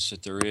evidence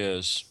that there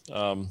is.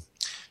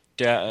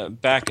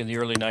 Back in the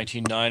early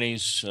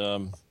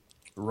 1990s,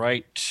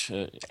 right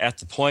at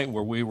the point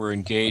where we were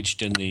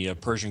engaged in the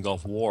Persian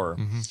Gulf War,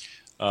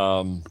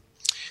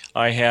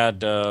 I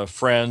had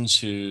friends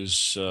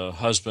whose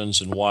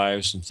husbands and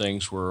wives and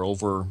things were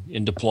over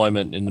in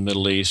deployment in the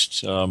Middle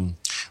East.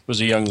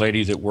 Was a young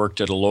lady that worked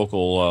at a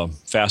local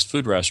fast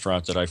food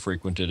restaurant that I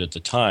frequented at the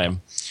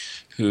time,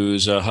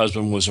 whose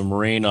husband was a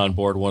Marine on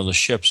board one of the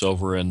ships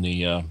over in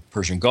the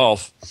Persian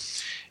Gulf.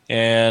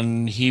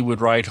 And he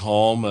would write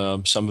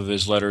home. Some of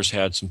his letters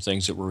had some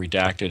things that were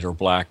redacted or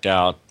blacked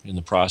out in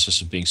the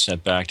process of being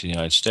sent back to the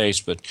United States.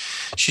 But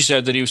she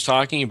said that he was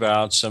talking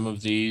about some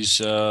of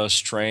these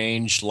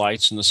strange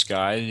lights in the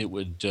sky that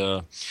would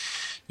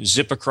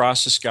zip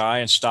across the sky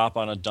and stop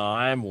on a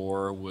dime,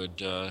 or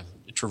would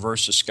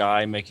traverse the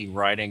sky, making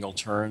right-angle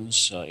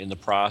turns in the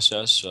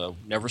process,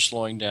 never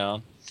slowing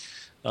down.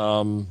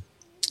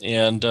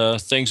 And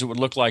things that would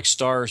look like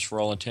stars for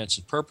all intents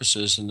and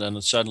purposes, and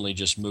then suddenly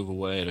just move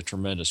away at a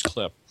tremendous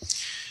clip.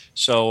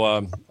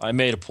 So I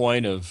made a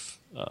point of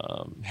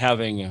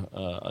having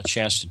a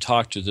chance to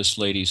talk to this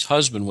lady's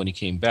husband when he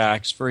came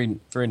back. He's a very,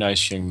 very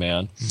nice young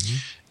man.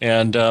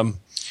 And,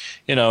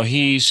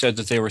 he said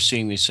that they were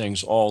seeing these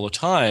things all the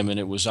time, and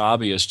it was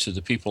obvious to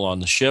the people on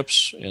the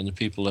ships and the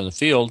people in the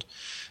field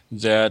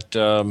that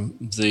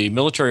the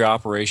military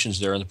operations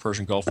there in the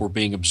Persian Gulf were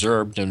being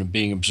observed, and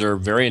being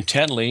observed very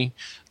intently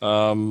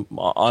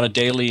on a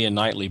daily and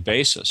nightly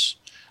basis.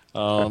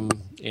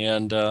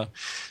 And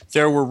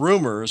there were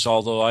rumors,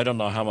 although I don't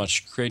know how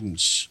much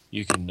credence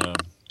you can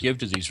give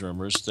to these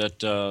rumors,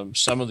 that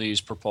some of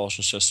these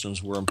propulsion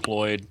systems were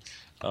employed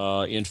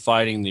in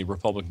fighting the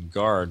Republican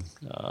Guard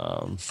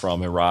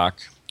from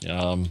Iraq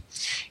in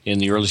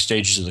the early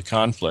stages of the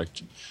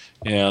conflict.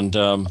 And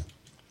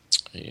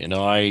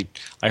I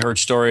heard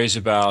stories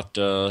about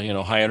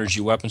high energy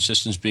weapon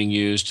systems being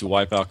used to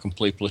wipe out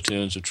complete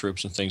platoons of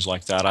troops and things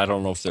like that. I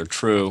don't know if they're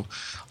true.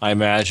 I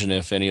imagine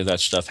if any of that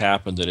stuff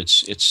happened, that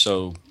it's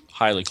so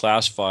highly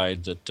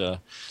classified that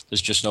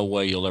there's just no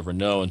way you'll ever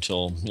know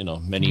until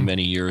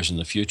many years in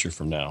the future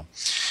from now.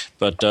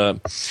 But the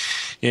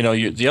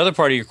other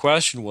part of your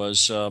question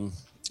was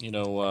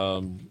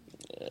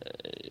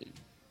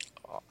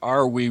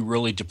are we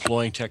really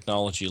deploying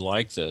technology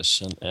like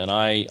this? And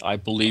I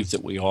believe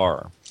that we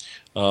are.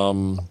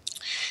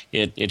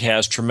 It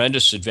has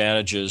tremendous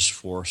advantages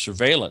for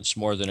surveillance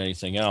more than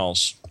anything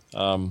else.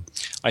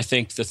 I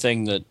think the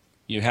thing that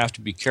you have to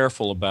be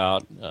careful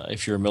about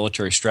if you're a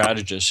military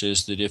strategist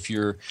is that if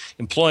you're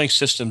employing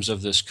systems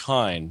of this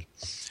kind,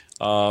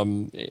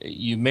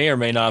 you may or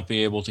may not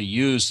be able to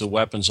use the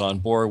weapons on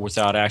board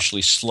without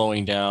actually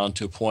slowing down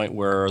to a point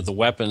where the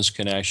weapons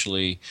can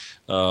actually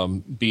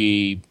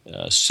be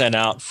sent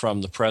out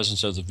from the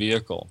presence of the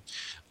vehicle.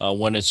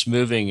 When it's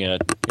moving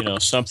at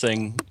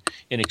something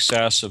in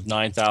excess of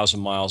 9,000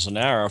 miles an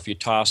hour, if you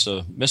toss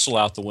a missile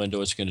out the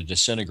window, it's going to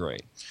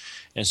disintegrate.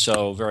 And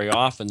so very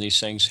often these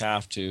things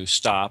have to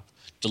stop,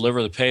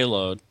 deliver the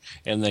payload,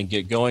 and then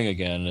get going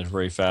again at a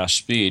very fast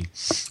speed.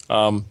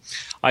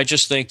 I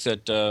just think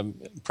that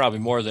probably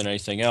more than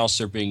anything else,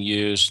 they're being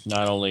used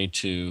not only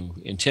to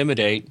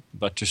intimidate,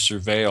 but to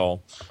surveil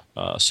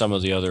some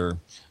of the other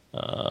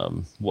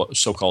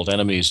so-called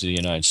enemies of the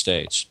United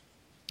States.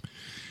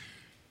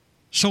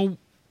 So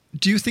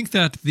do you think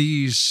that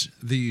these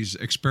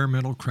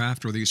experimental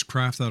craft, or these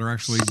craft that are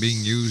actually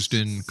being used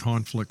in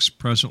conflicts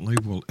presently,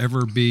 will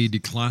ever be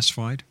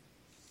declassified?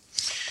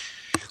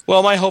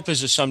 Well, my hope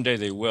is that someday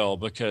they will,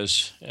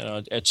 because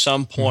at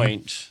some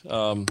point,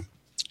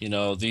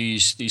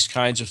 these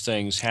kinds of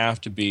things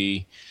have to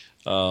be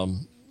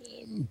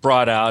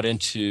brought out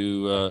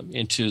into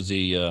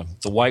the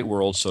white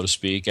world, so to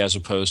speak, as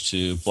opposed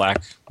to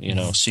black,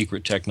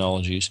 secret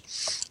technologies.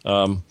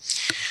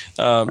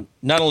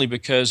 Not only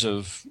because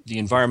of the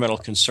environmental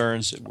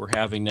concerns that we're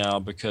having now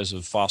because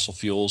of fossil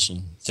fuels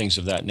and things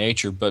of that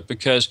nature, but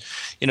because,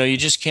 you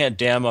just can't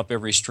dam up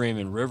every stream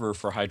and river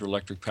for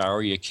hydroelectric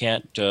power. You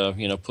can't,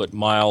 put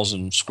miles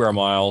and square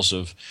miles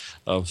of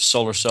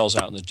solar cells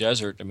out in the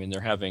desert. I mean,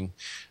 they're having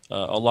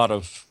a lot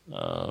of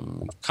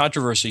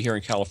controversy here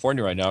in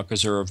California right now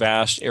because there are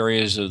vast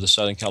areas of the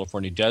Southern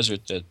California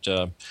desert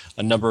that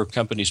a number of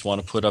companies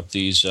want to put up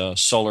these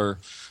solar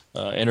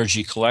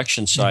energy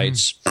collection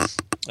sites.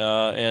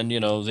 And,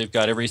 they've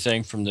got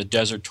everything from the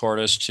desert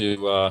tortoise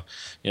to,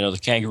 the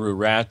kangaroo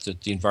rat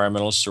that the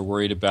environmentalists are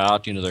worried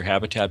about, their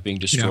habitat being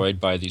destroyed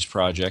by these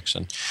projects.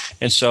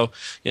 And so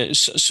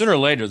sooner or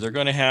later, they're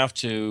going to have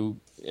to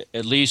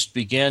at least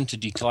begin to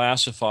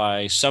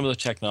declassify some of the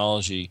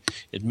technology,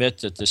 admit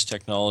that this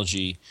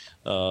technology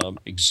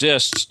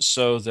exists,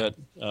 so that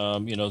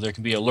there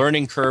can be a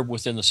learning curve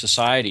within the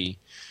society,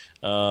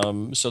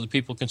 so that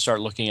people can start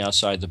looking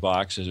outside the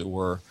box, as it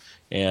were,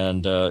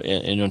 and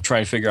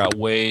trying to figure out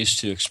ways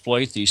to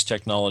exploit these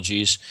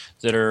technologies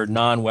that are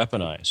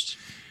non-weaponized.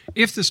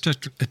 If this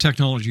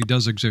technology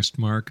does exist,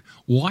 Mark,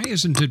 why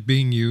isn't it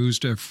being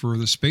used for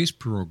the space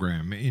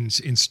program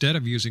instead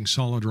of using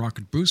solid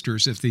rocket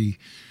boosters? If the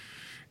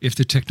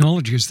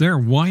technology is there,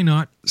 why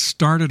not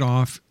start it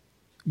off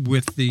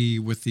with the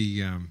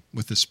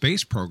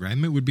space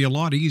program? It would be a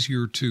lot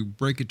easier to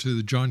break it to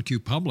the John Q.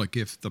 public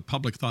if the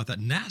public thought that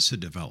NASA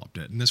developed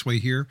it. And this way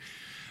here,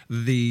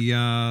 the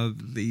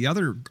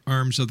other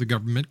arms of the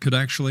government could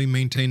actually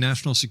maintain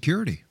national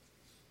security.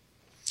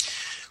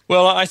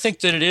 Well, I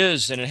think that it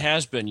is, and it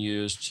has been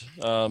used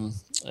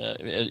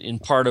in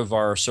part of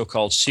our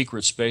so-called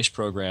secret space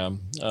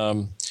program.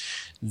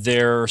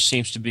 There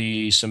seems to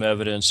be some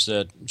evidence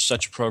that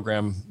such a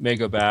program may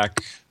go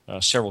back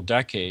several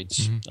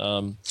decades.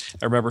 I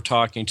remember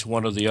talking to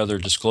one of the other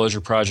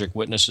Disclosure Project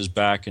witnesses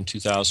back in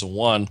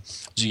 2001. It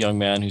was a young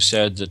man who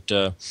said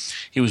that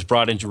he was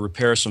brought in to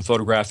repair some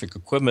photographic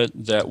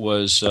equipment that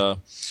was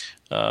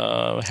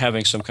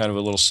having some kind of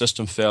a little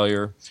system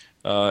failure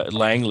at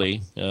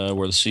Langley,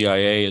 where the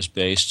CIA is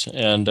based,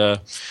 and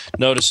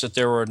noticed that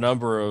there were a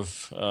number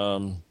of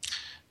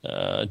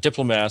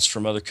diplomats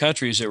from other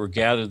countries that were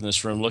gathered in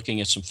this room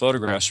looking at some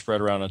photographs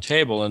spread around a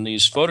table, and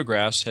these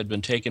photographs had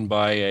been taken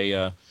by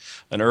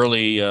an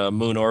early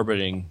moon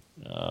orbiting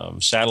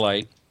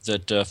satellite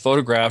that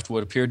photographed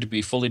what appeared to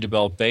be fully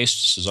developed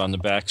bases on the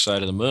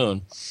backside of the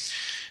moon.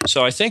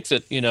 So I think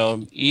that,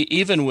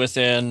 even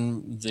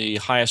within the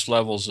highest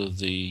levels of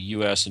the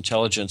U.S.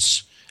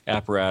 intelligence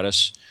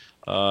apparatus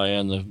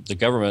and the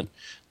government,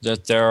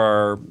 that there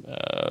are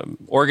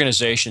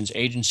organizations,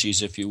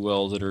 agencies, if you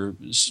will, that are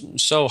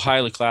so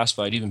highly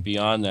classified, even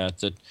beyond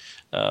that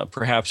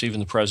perhaps even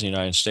the President of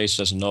the United States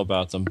doesn't know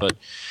about them. But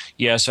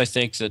yes, I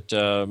think that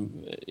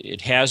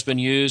it has been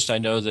used. I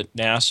know that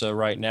NASA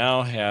right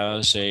now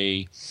has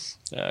a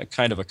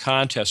kind of a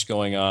contest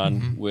going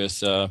on with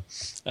the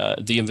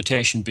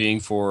invitation being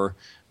for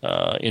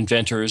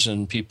inventors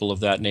and people of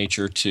that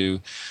nature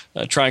to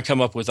try and come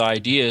up with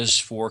ideas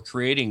for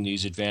creating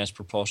these advanced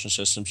propulsion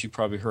systems. You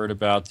probably heard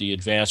about the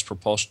Advanced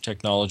Propulsion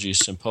Technologies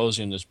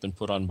Symposium that's been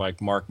put on by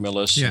Mark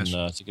Millis, yes.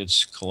 And I think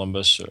it's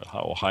Columbus, or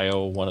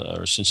Ohio,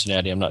 or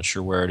Cincinnati. I'm not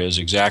sure where it is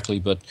exactly,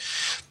 but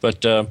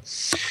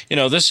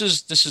this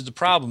is the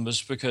problem,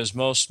 is because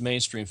most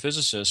mainstream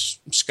physicists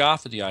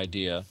scoff at the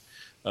idea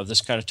of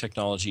this kind of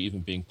technology even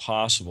being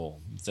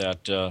possible.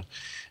 That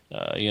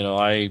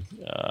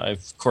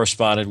I've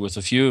corresponded with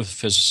a few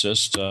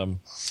physicists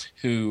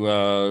who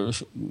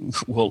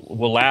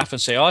will laugh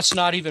and say, "Oh, it's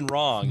not even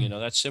wrong.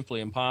 That's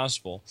simply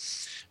impossible."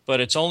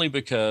 But it's only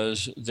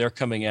because they're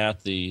coming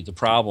at the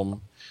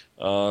problem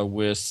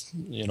with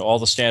all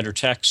the standard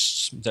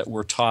texts that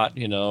we're taught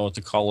at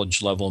the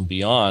college level and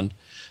beyond,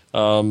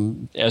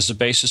 as the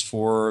basis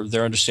for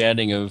their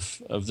understanding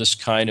of this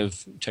kind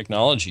of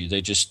technology.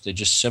 They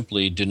just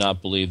simply do not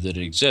believe that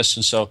it exists.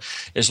 And so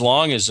as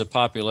long as the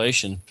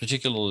population,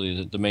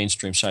 particularly the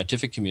mainstream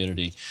scientific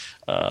community,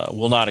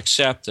 will not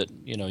accept that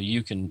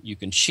you can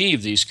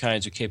achieve these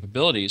kinds of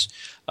capabilities,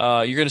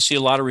 you're going to see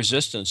a lot of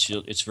resistance.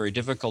 It's very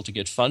difficult to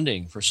get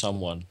funding for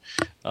someone.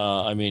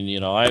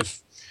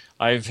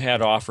 I've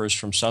had offers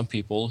from some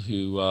people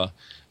who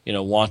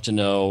want to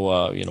know,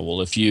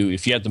 well, if you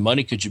had the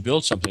money, could you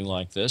build something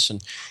like this?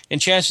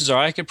 And chances are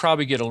I could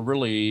probably get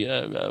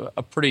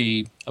a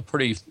pretty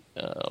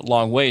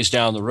long ways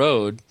down the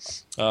road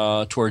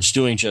towards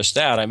doing just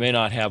that. I may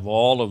not have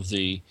all of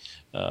the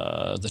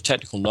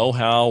technical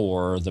know-how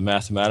or the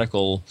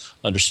mathematical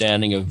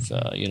understanding of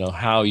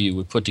how you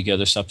would put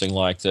together something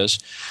like this,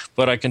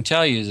 but I can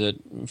tell you that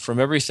from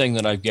everything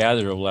that I've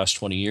gathered over the last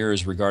 20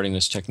 years regarding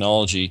this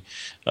technology,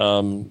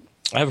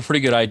 I have a pretty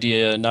good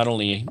idea not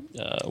only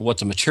what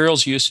the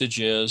materials usage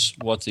is,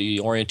 what the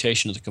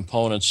orientation of the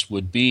components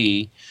would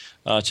be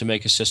to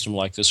make a system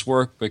like this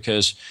work,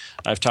 because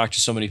I've talked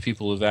to so many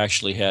people who've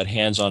actually had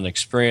hands-on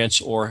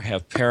experience or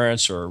have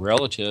parents or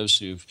relatives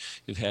who've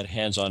had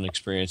hands-on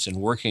experience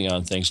in working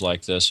on things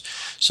like this.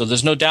 So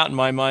there's no doubt in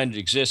my mind it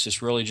exists.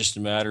 It's really just a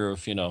matter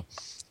of,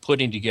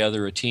 putting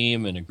together a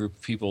team and a group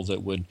of people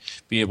that would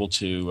be able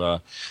to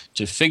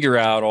figure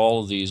out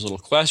all of these little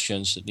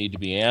questions that need to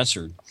be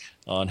answered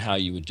on how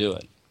you would do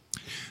it.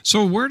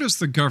 So where does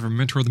the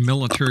government or the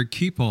military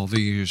keep all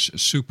these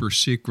super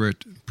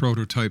secret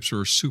prototypes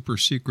or super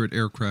secret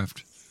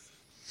aircraft?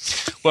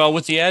 Well,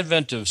 with the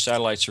advent of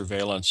satellite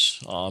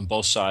surveillance on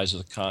both sides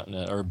of the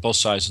continent, or both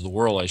sides of the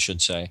world, I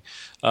should say,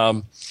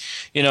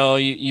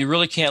 you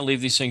really can't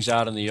leave these things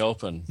out in the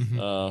open,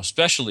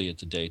 especially at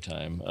the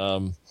daytime.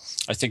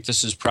 I think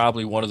this is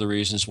probably one of the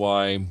reasons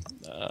why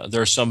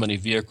there are so many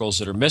vehicles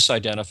that are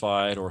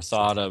misidentified or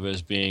thought of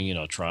as being,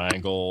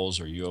 triangles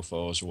or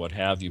UFOs or what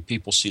have you.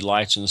 People see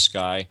lights in the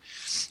sky,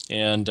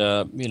 and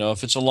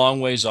if it's a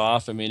long ways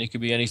off, I mean, it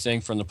could be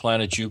anything from the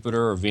planet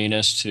Jupiter or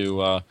Venus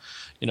to a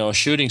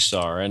shooting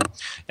star. And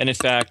in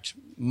fact,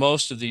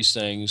 most of these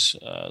things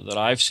that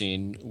I've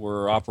seen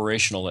were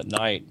operational at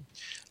night,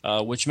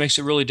 which makes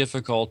it really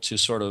difficult to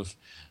sort of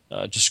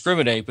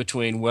discriminate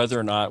between whether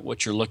or not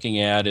what you're looking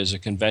at is a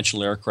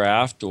conventional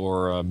aircraft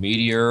or a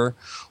meteor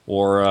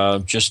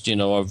or just,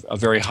 a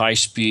very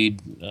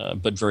high-speed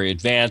but very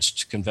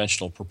advanced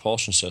conventional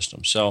propulsion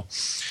system. So,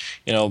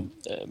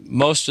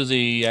 most of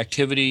the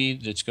activity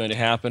that's going to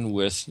happen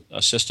with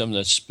a system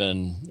that's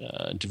been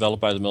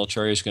developed by the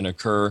military is going to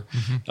occur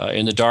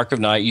in the dark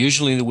of night,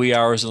 usually in the wee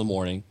hours of the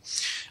morning.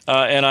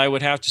 And I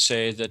would have to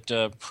say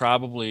that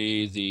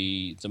probably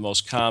the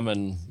most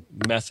common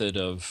method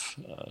of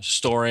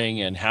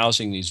storing and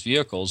housing these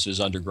vehicles is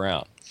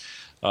underground.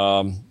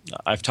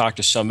 I've talked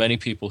to so many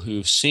people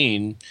who've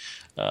seen,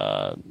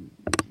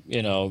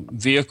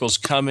 vehicles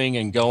coming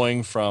and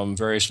going from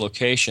various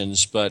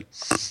locations, but,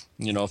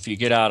 if you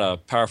get out a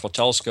powerful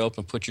telescope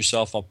and put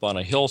yourself up on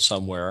a hill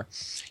somewhere,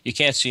 you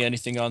can't see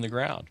anything on the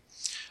ground.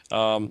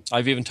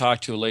 I've even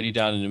talked to a lady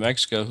down in New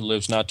Mexico who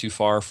lives not too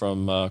far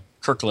from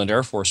Kirkland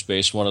Air Force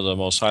Base, one of the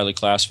most highly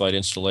classified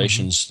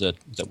installations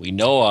that we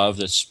know of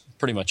that's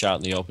pretty much out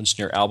in the open. It's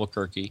near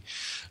Albuquerque.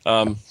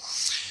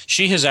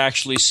 She has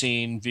actually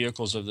seen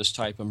vehicles of this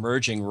type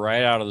emerging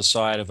right out of the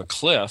side of a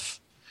cliff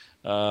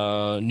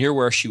near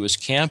where she was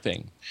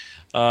camping.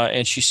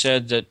 And she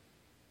said that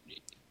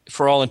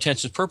for all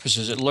intents and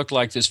purposes, it looked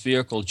like this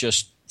vehicle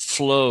just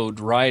flowed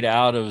right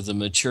out of the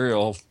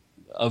material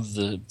of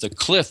the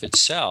cliff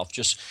itself,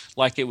 just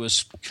like it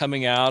was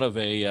coming out of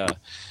a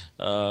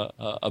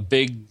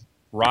big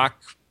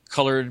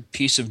rock-colored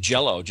piece of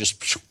Jell-O,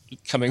 just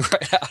coming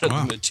right out of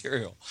the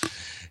material.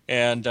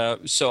 And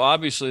so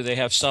obviously they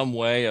have some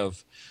way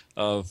of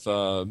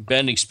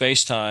bending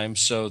space-time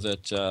so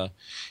that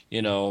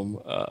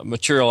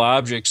material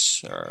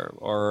objects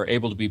are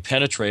able to be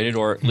penetrated,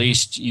 or at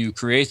least you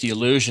create the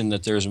illusion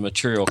that there's a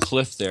material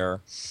cliff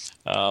there,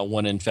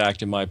 when in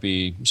fact it might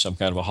be some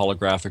kind of a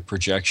holographic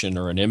projection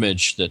or an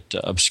image that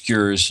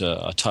obscures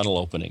a tunnel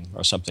opening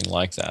or something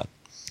like that.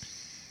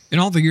 In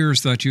all the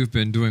years that you've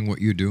been doing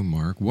what you do,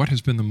 Mark, what has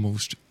been the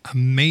most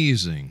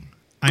amazing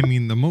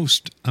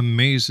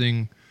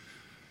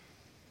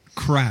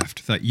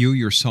craft that you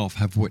yourself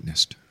have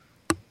witnessed?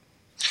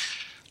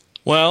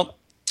 Well,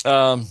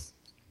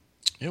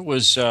 it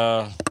was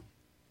December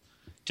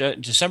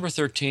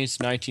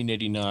 13th,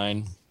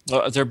 1989.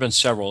 Well, there have been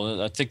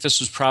several. I think this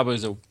was probably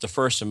the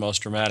first and most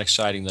dramatic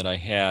sighting that I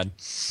had.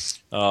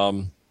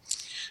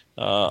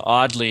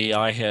 Oddly,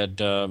 I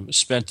had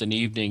spent an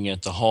evening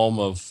at the home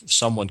of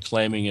someone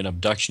claiming an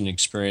abduction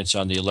experience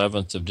on the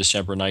 11th of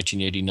December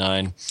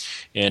 1989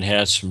 and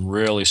had some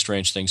really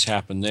strange things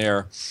happen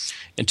there.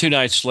 And 2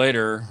 nights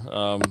later,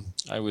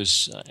 I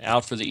was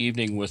out for the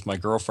evening with my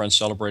girlfriend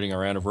celebrating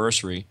our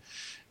anniversary,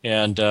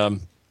 and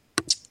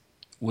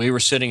we were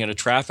sitting at a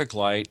traffic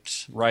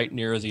light right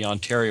near the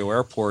Ontario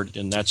airport,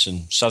 and that's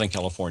in Southern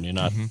California,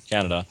 not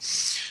Canada,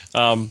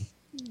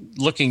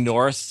 looking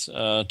north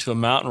to a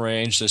mountain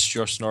range that's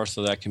just north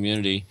of that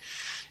community.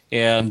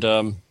 And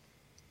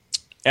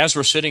as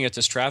we're sitting at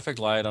this traffic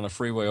light on a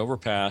freeway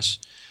overpass,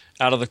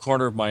 out of the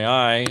corner of my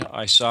eye,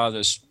 I saw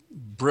this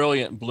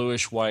brilliant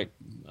bluish-white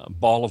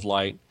ball of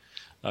light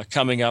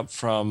coming up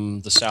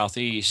from the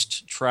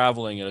southeast,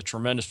 traveling at a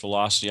tremendous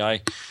velocity.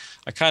 I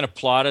kind of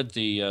plotted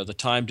the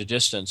time to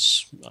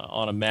distance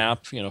on a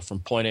map, from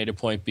point A to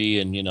point B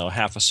in,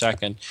 half a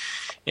second.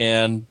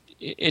 And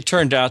it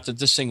turned out that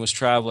this thing was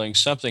traveling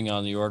something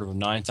on the order of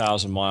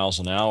 9,000 miles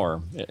an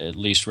hour, at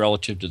least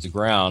relative to the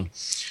ground.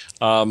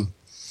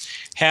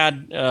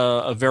 Had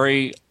a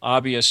very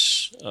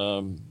obvious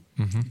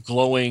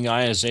glowing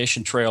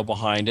ionization trail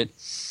behind it.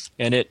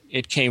 And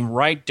it came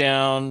right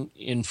down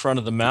in front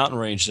of the mountain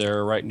range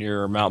there, right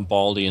near Mount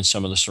Baldy and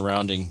some of the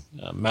surrounding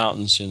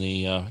mountains in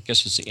the, I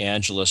guess it's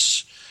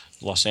the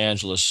Los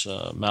Angeles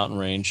mountain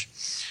range.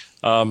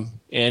 And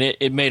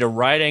it made a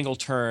right angle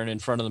turn in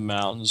front of the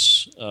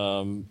mountains,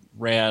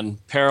 ran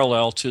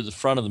parallel to the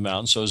front of the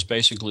mountain, so it was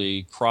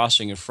basically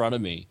crossing in front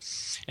of me,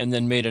 and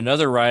then made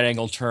another right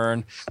angle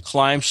turn,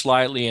 climbed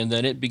slightly, and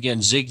then it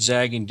began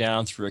zigzagging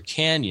down through a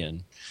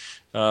canyon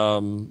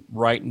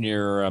right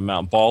near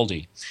Mount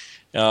Baldy.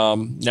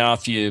 Now,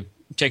 if you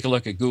take a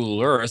look at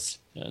Google Earth,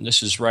 and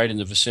this is right in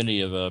the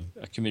vicinity of a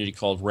community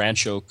called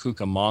Rancho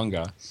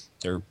Cucamonga.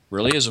 There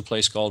really is a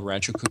place called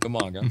Rancho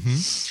Cucamonga.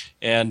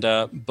 And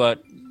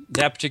but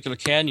that particular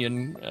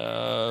canyon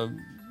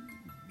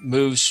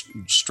moves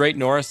straight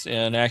north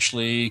and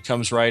actually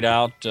comes right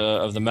out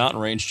of the mountain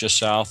range just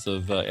south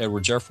of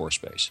Edwards Air Force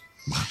Base.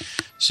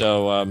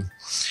 So,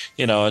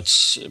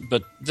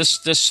 but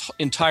this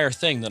entire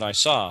thing that I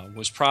saw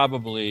was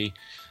probably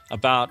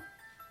about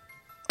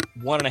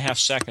 1.5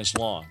 seconds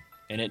long,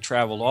 and it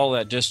traveled all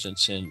that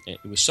distance, and it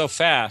was so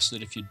fast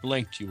that if you'd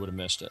blinked, you would have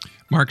missed it.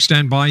 Mark,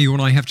 stand by. You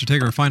and I have to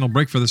take our final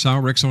break for this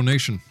hour. X-Zone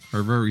Nation,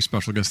 our very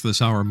special guest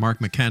this hour, Mark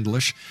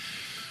McCandlish.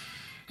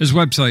 His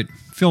website,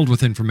 filled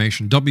with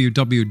information,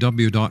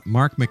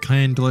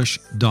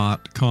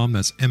 www.markmccandlish.com.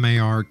 That's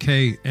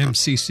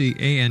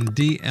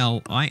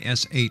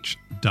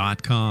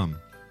MarkMccandlish.com.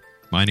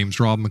 My name's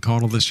Rob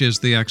McConnell. This is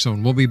the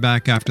X-Zone. We'll be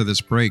back after this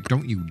break.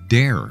 Don't you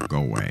dare go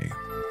away.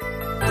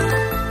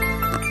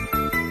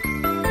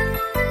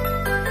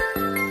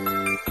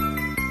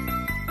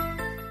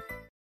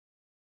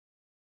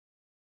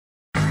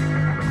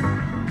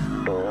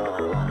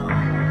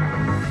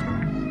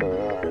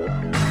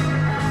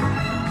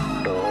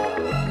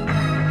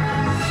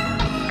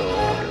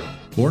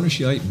 Born a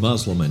Shiite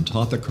Muslim and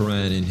taught the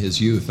Quran in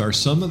his youth are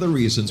some of the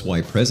reasons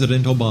why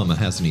President Obama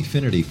has an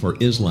affinity for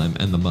Islam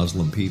and the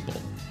Muslim people.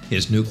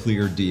 His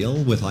nuclear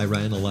deal with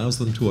Iran allows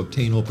them to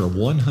obtain over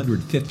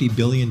 $150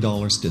 billion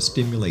to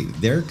stimulate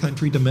their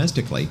country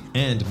domestically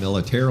and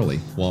militarily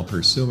while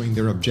pursuing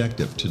their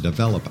objective to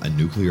develop a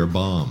nuclear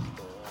bomb.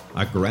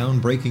 A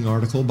groundbreaking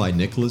article by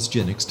Nicholas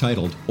Jennings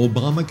titled,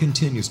 "Obama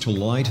Continues to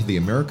Lie to the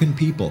American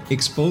People,"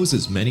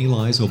 exposes many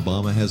lies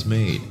Obama has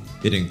made.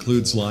 It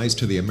includes lies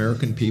to the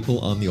American people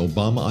on the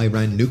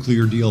Obama-Iran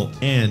nuclear deal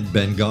and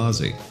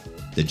Benghazi.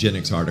 The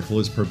Jennings article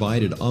is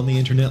provided on the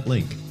internet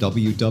link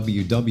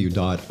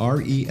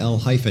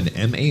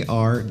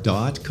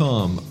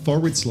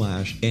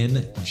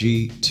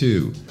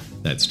www.rel-mar.com/NG2.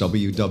 That's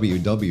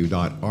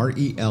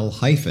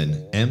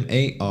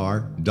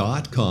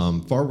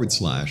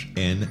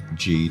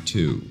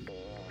www.rel-mar.com/NG2.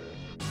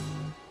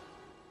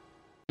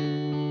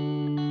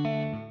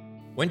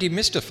 When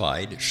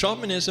demystified,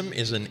 shamanism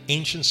is an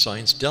ancient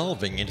science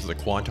delving into the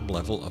quantum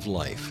level of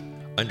life.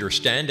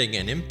 Understanding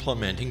and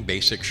implementing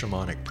basic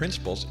shamanic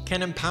principles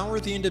can empower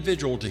the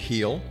individual to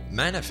heal,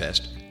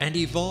 manifest, and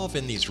evolve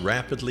in these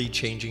rapidly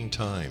changing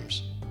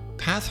times.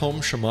 Path Home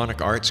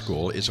Shamanic Art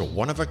School is a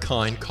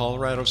one-of-a-kind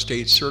Colorado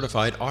State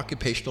certified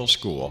occupational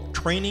school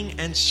training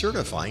and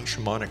certifying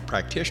shamanic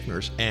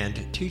practitioners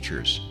and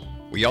teachers.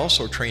 We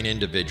also train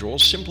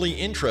individuals simply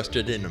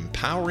interested in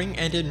empowering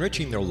and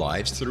enriching their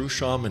lives through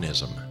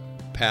shamanism.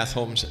 Path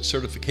Home's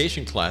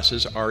certification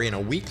classes are in a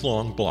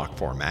week-long block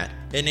format,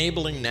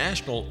 enabling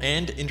national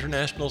and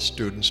international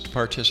students to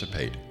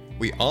participate.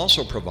 We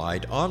also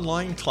provide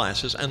online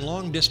classes and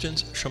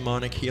long-distance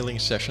shamanic healing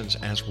sessions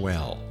as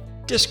well.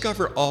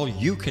 Discover all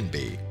you can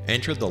be.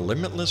 Enter the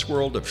limitless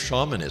world of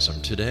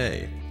shamanism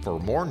today. For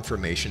more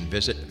information,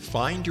 visit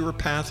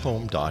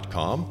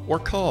findyourpathhome.com or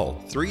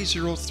call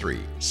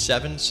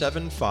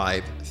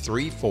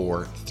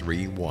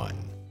 303-775-3431.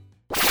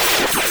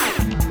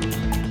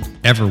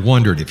 Ever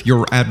wondered if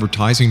your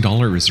advertising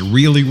dollar is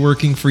really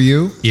working for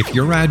you? If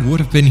your ad would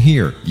have been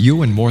here,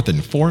 you and more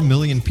than 4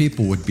 million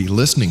people would be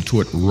listening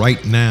to it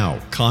right now.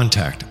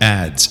 Contact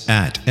ads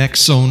at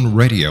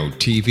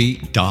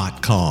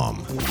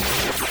xzoneradiotv.com.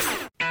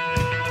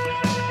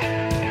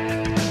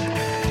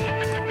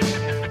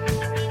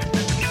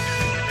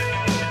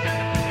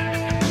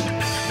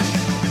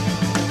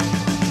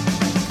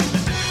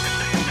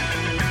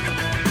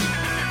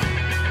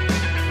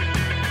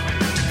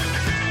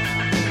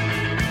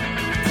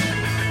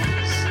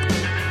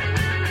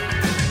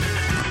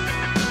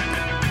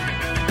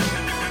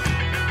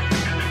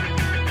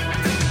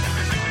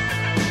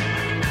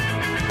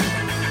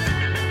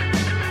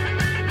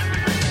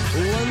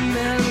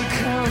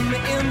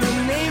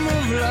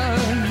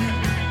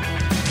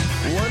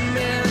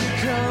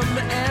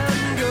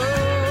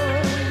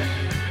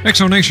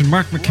 X-Zone Nation,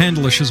 Mark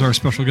McCandlish is our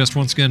special guest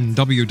once again.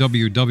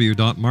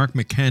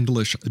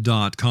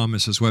 www.markmccandlish.com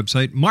is his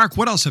website. Mark,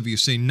 what else have you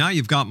seen? Now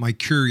you've got my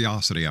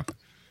curiosity up.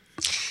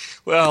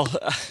 Well,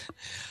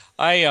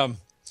 I've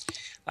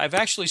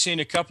actually seen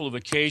a couple of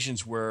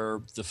occasions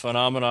where the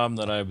phenomenon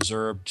that I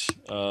observed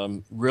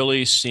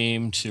really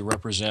seemed to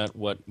represent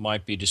what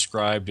might be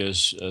described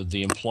as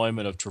the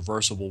employment of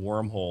traversable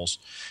wormholes.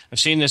 I've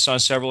seen this on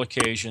several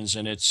occasions,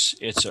 and it's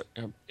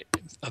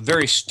a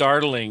very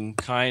startling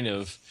kind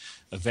of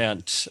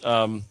event.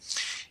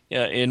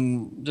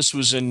 This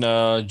was in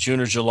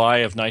June or July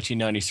of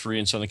 1993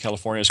 in Southern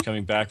California. I was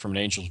coming back from an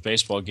Angels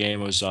baseball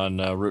game. I was on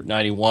Route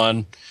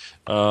 91,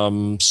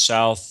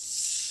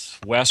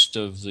 southwest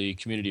of the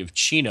community of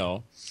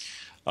Chino,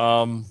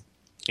 and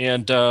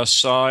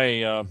saw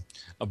a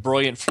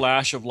brilliant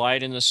flash of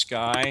light in the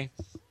sky,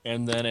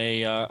 and then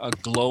a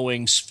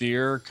glowing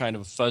sphere, kind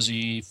of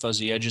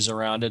fuzzy edges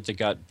around it that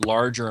got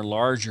larger and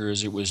larger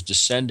as it was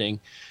descending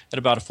at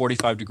about a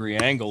 45-degree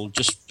angle,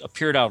 just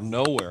appeared out of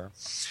nowhere.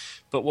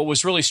 But what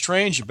was really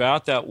strange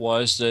about that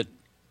was that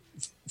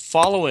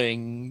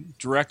following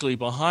directly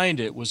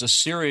behind it was a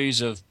series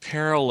of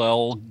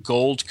parallel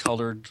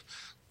gold-colored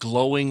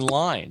glowing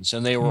lines,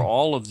 and they were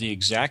all of the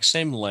exact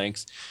same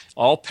length,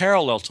 all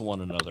parallel to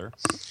one another.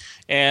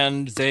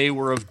 And they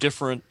were of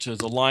different,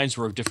 the lines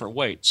were of different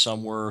weight.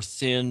 Some were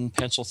thin,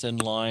 pencil-thin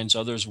lines.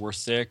 Others were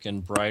thick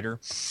and brighter.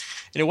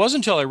 And it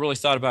wasn't until I really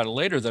thought about it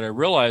later that I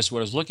realized what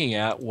I was looking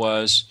at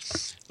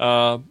was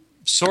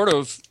sort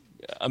of,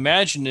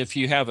 imagine if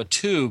you have a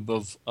tube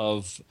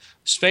of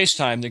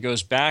space-time that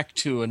goes back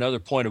to another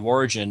point of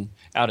origin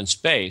out in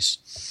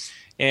space.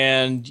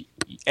 And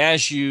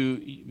as you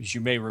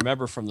may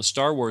remember from the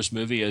Star Wars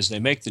movie, as they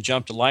make the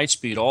jump to light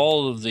speed,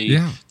 all of the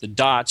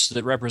dots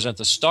that represent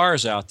the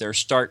stars out there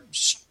start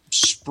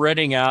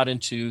spreading out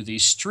into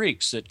these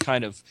streaks that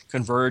kind of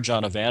converge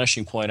on a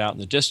vanishing point out in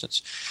the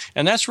distance.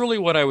 And that's really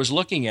what I was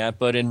looking at,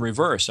 but in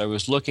reverse. I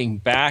was looking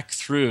back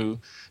through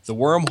the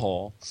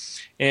wormhole.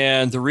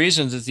 And the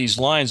reason that these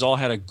lines all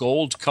had a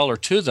gold color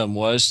to them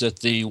was that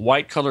the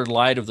white-colored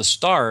light of the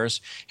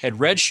stars had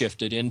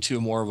redshifted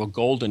into more of a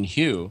golden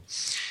hue.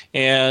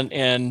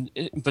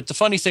 But the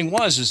funny thing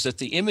is that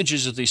the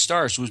images of these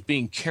stars was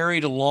being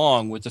carried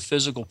along with the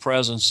physical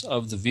presence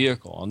of the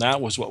vehicle, and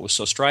that was what was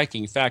so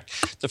striking. In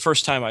fact, the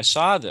first time I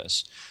saw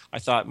this, I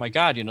thought, my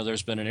God,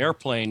 there's been an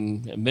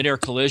airplane, a mid-air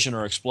collision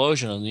or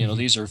explosion, and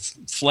these are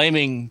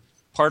flaming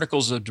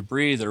particles of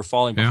debris that are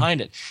falling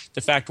behind it.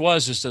 The fact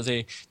is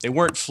that they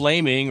weren't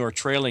flaming or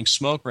trailing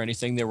smoke or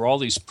anything. They were all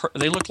these,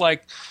 they looked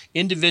like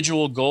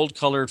individual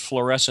gold-colored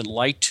fluorescent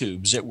light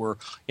tubes that were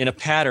in a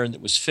pattern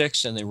that was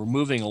fixed, and they were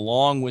moving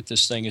along with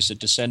this thing as it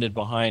descended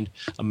behind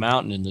a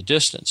mountain in the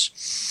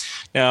distance.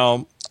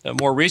 Now,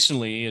 more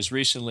recently as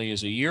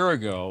a year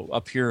ago,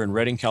 up here in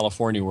Redding,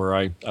 California, where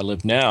I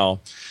live now,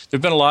 there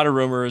have been a lot of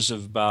rumors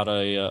about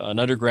an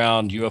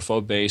underground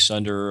UFO base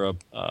under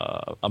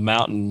a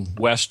mountain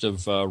west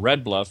of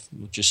Red Bluff,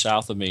 which is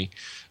south of me,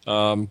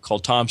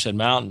 called Thompson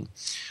Mountain.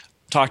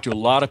 Talked to a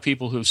lot of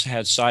people who've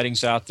had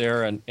sightings out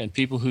there, and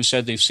people who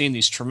said they've seen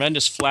these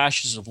tremendous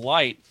flashes of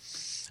light.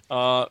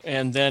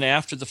 And then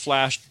after the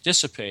flash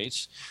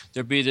dissipates,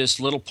 there'd be this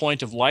little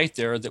point of light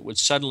there that would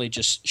suddenly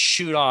just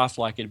shoot off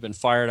like it had been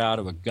fired out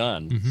of a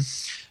gun.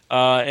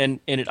 And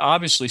it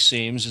obviously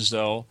seems as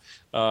though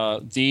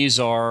these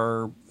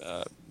are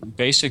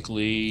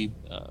basically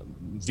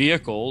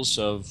vehicles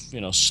of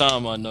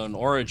some unknown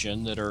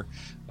origin that are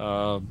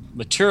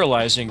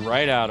materializing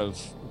right out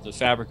of the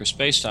fabric of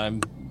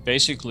space-time.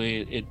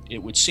 Basically,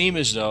 it would seem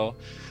as though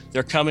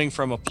they're coming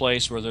from a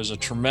place where there's a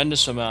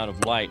tremendous amount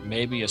of light,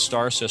 maybe a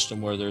star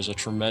system where there's a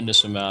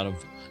tremendous amount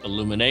of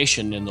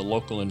illumination in the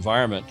local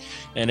environment.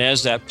 And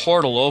as that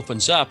portal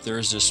opens up,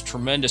 there's this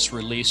tremendous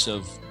release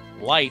of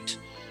light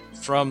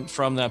from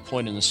that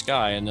point in the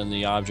sky, and then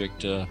the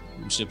object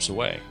zips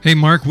away. Hey,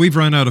 Mark, we've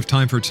run out of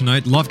time for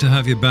tonight. Love to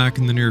have you back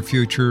in the near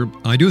future.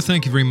 I do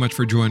thank you very much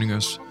for joining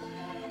us.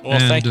 Well,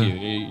 thank you.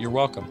 You're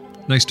welcome.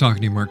 Nice talking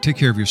to you, Mark. Take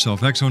care of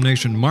yourself.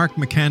 Exonation,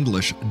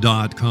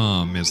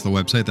 MarkMcCandlish.com is the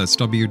website. That's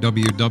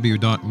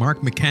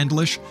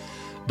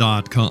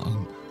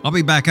www.markmccandlish.com. I'll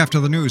be back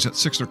after the news at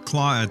 6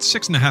 o'clock, at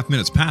 6.5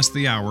 minutes past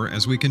the hour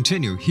as we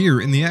continue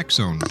here in the X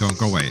Zone. Don't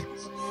go away.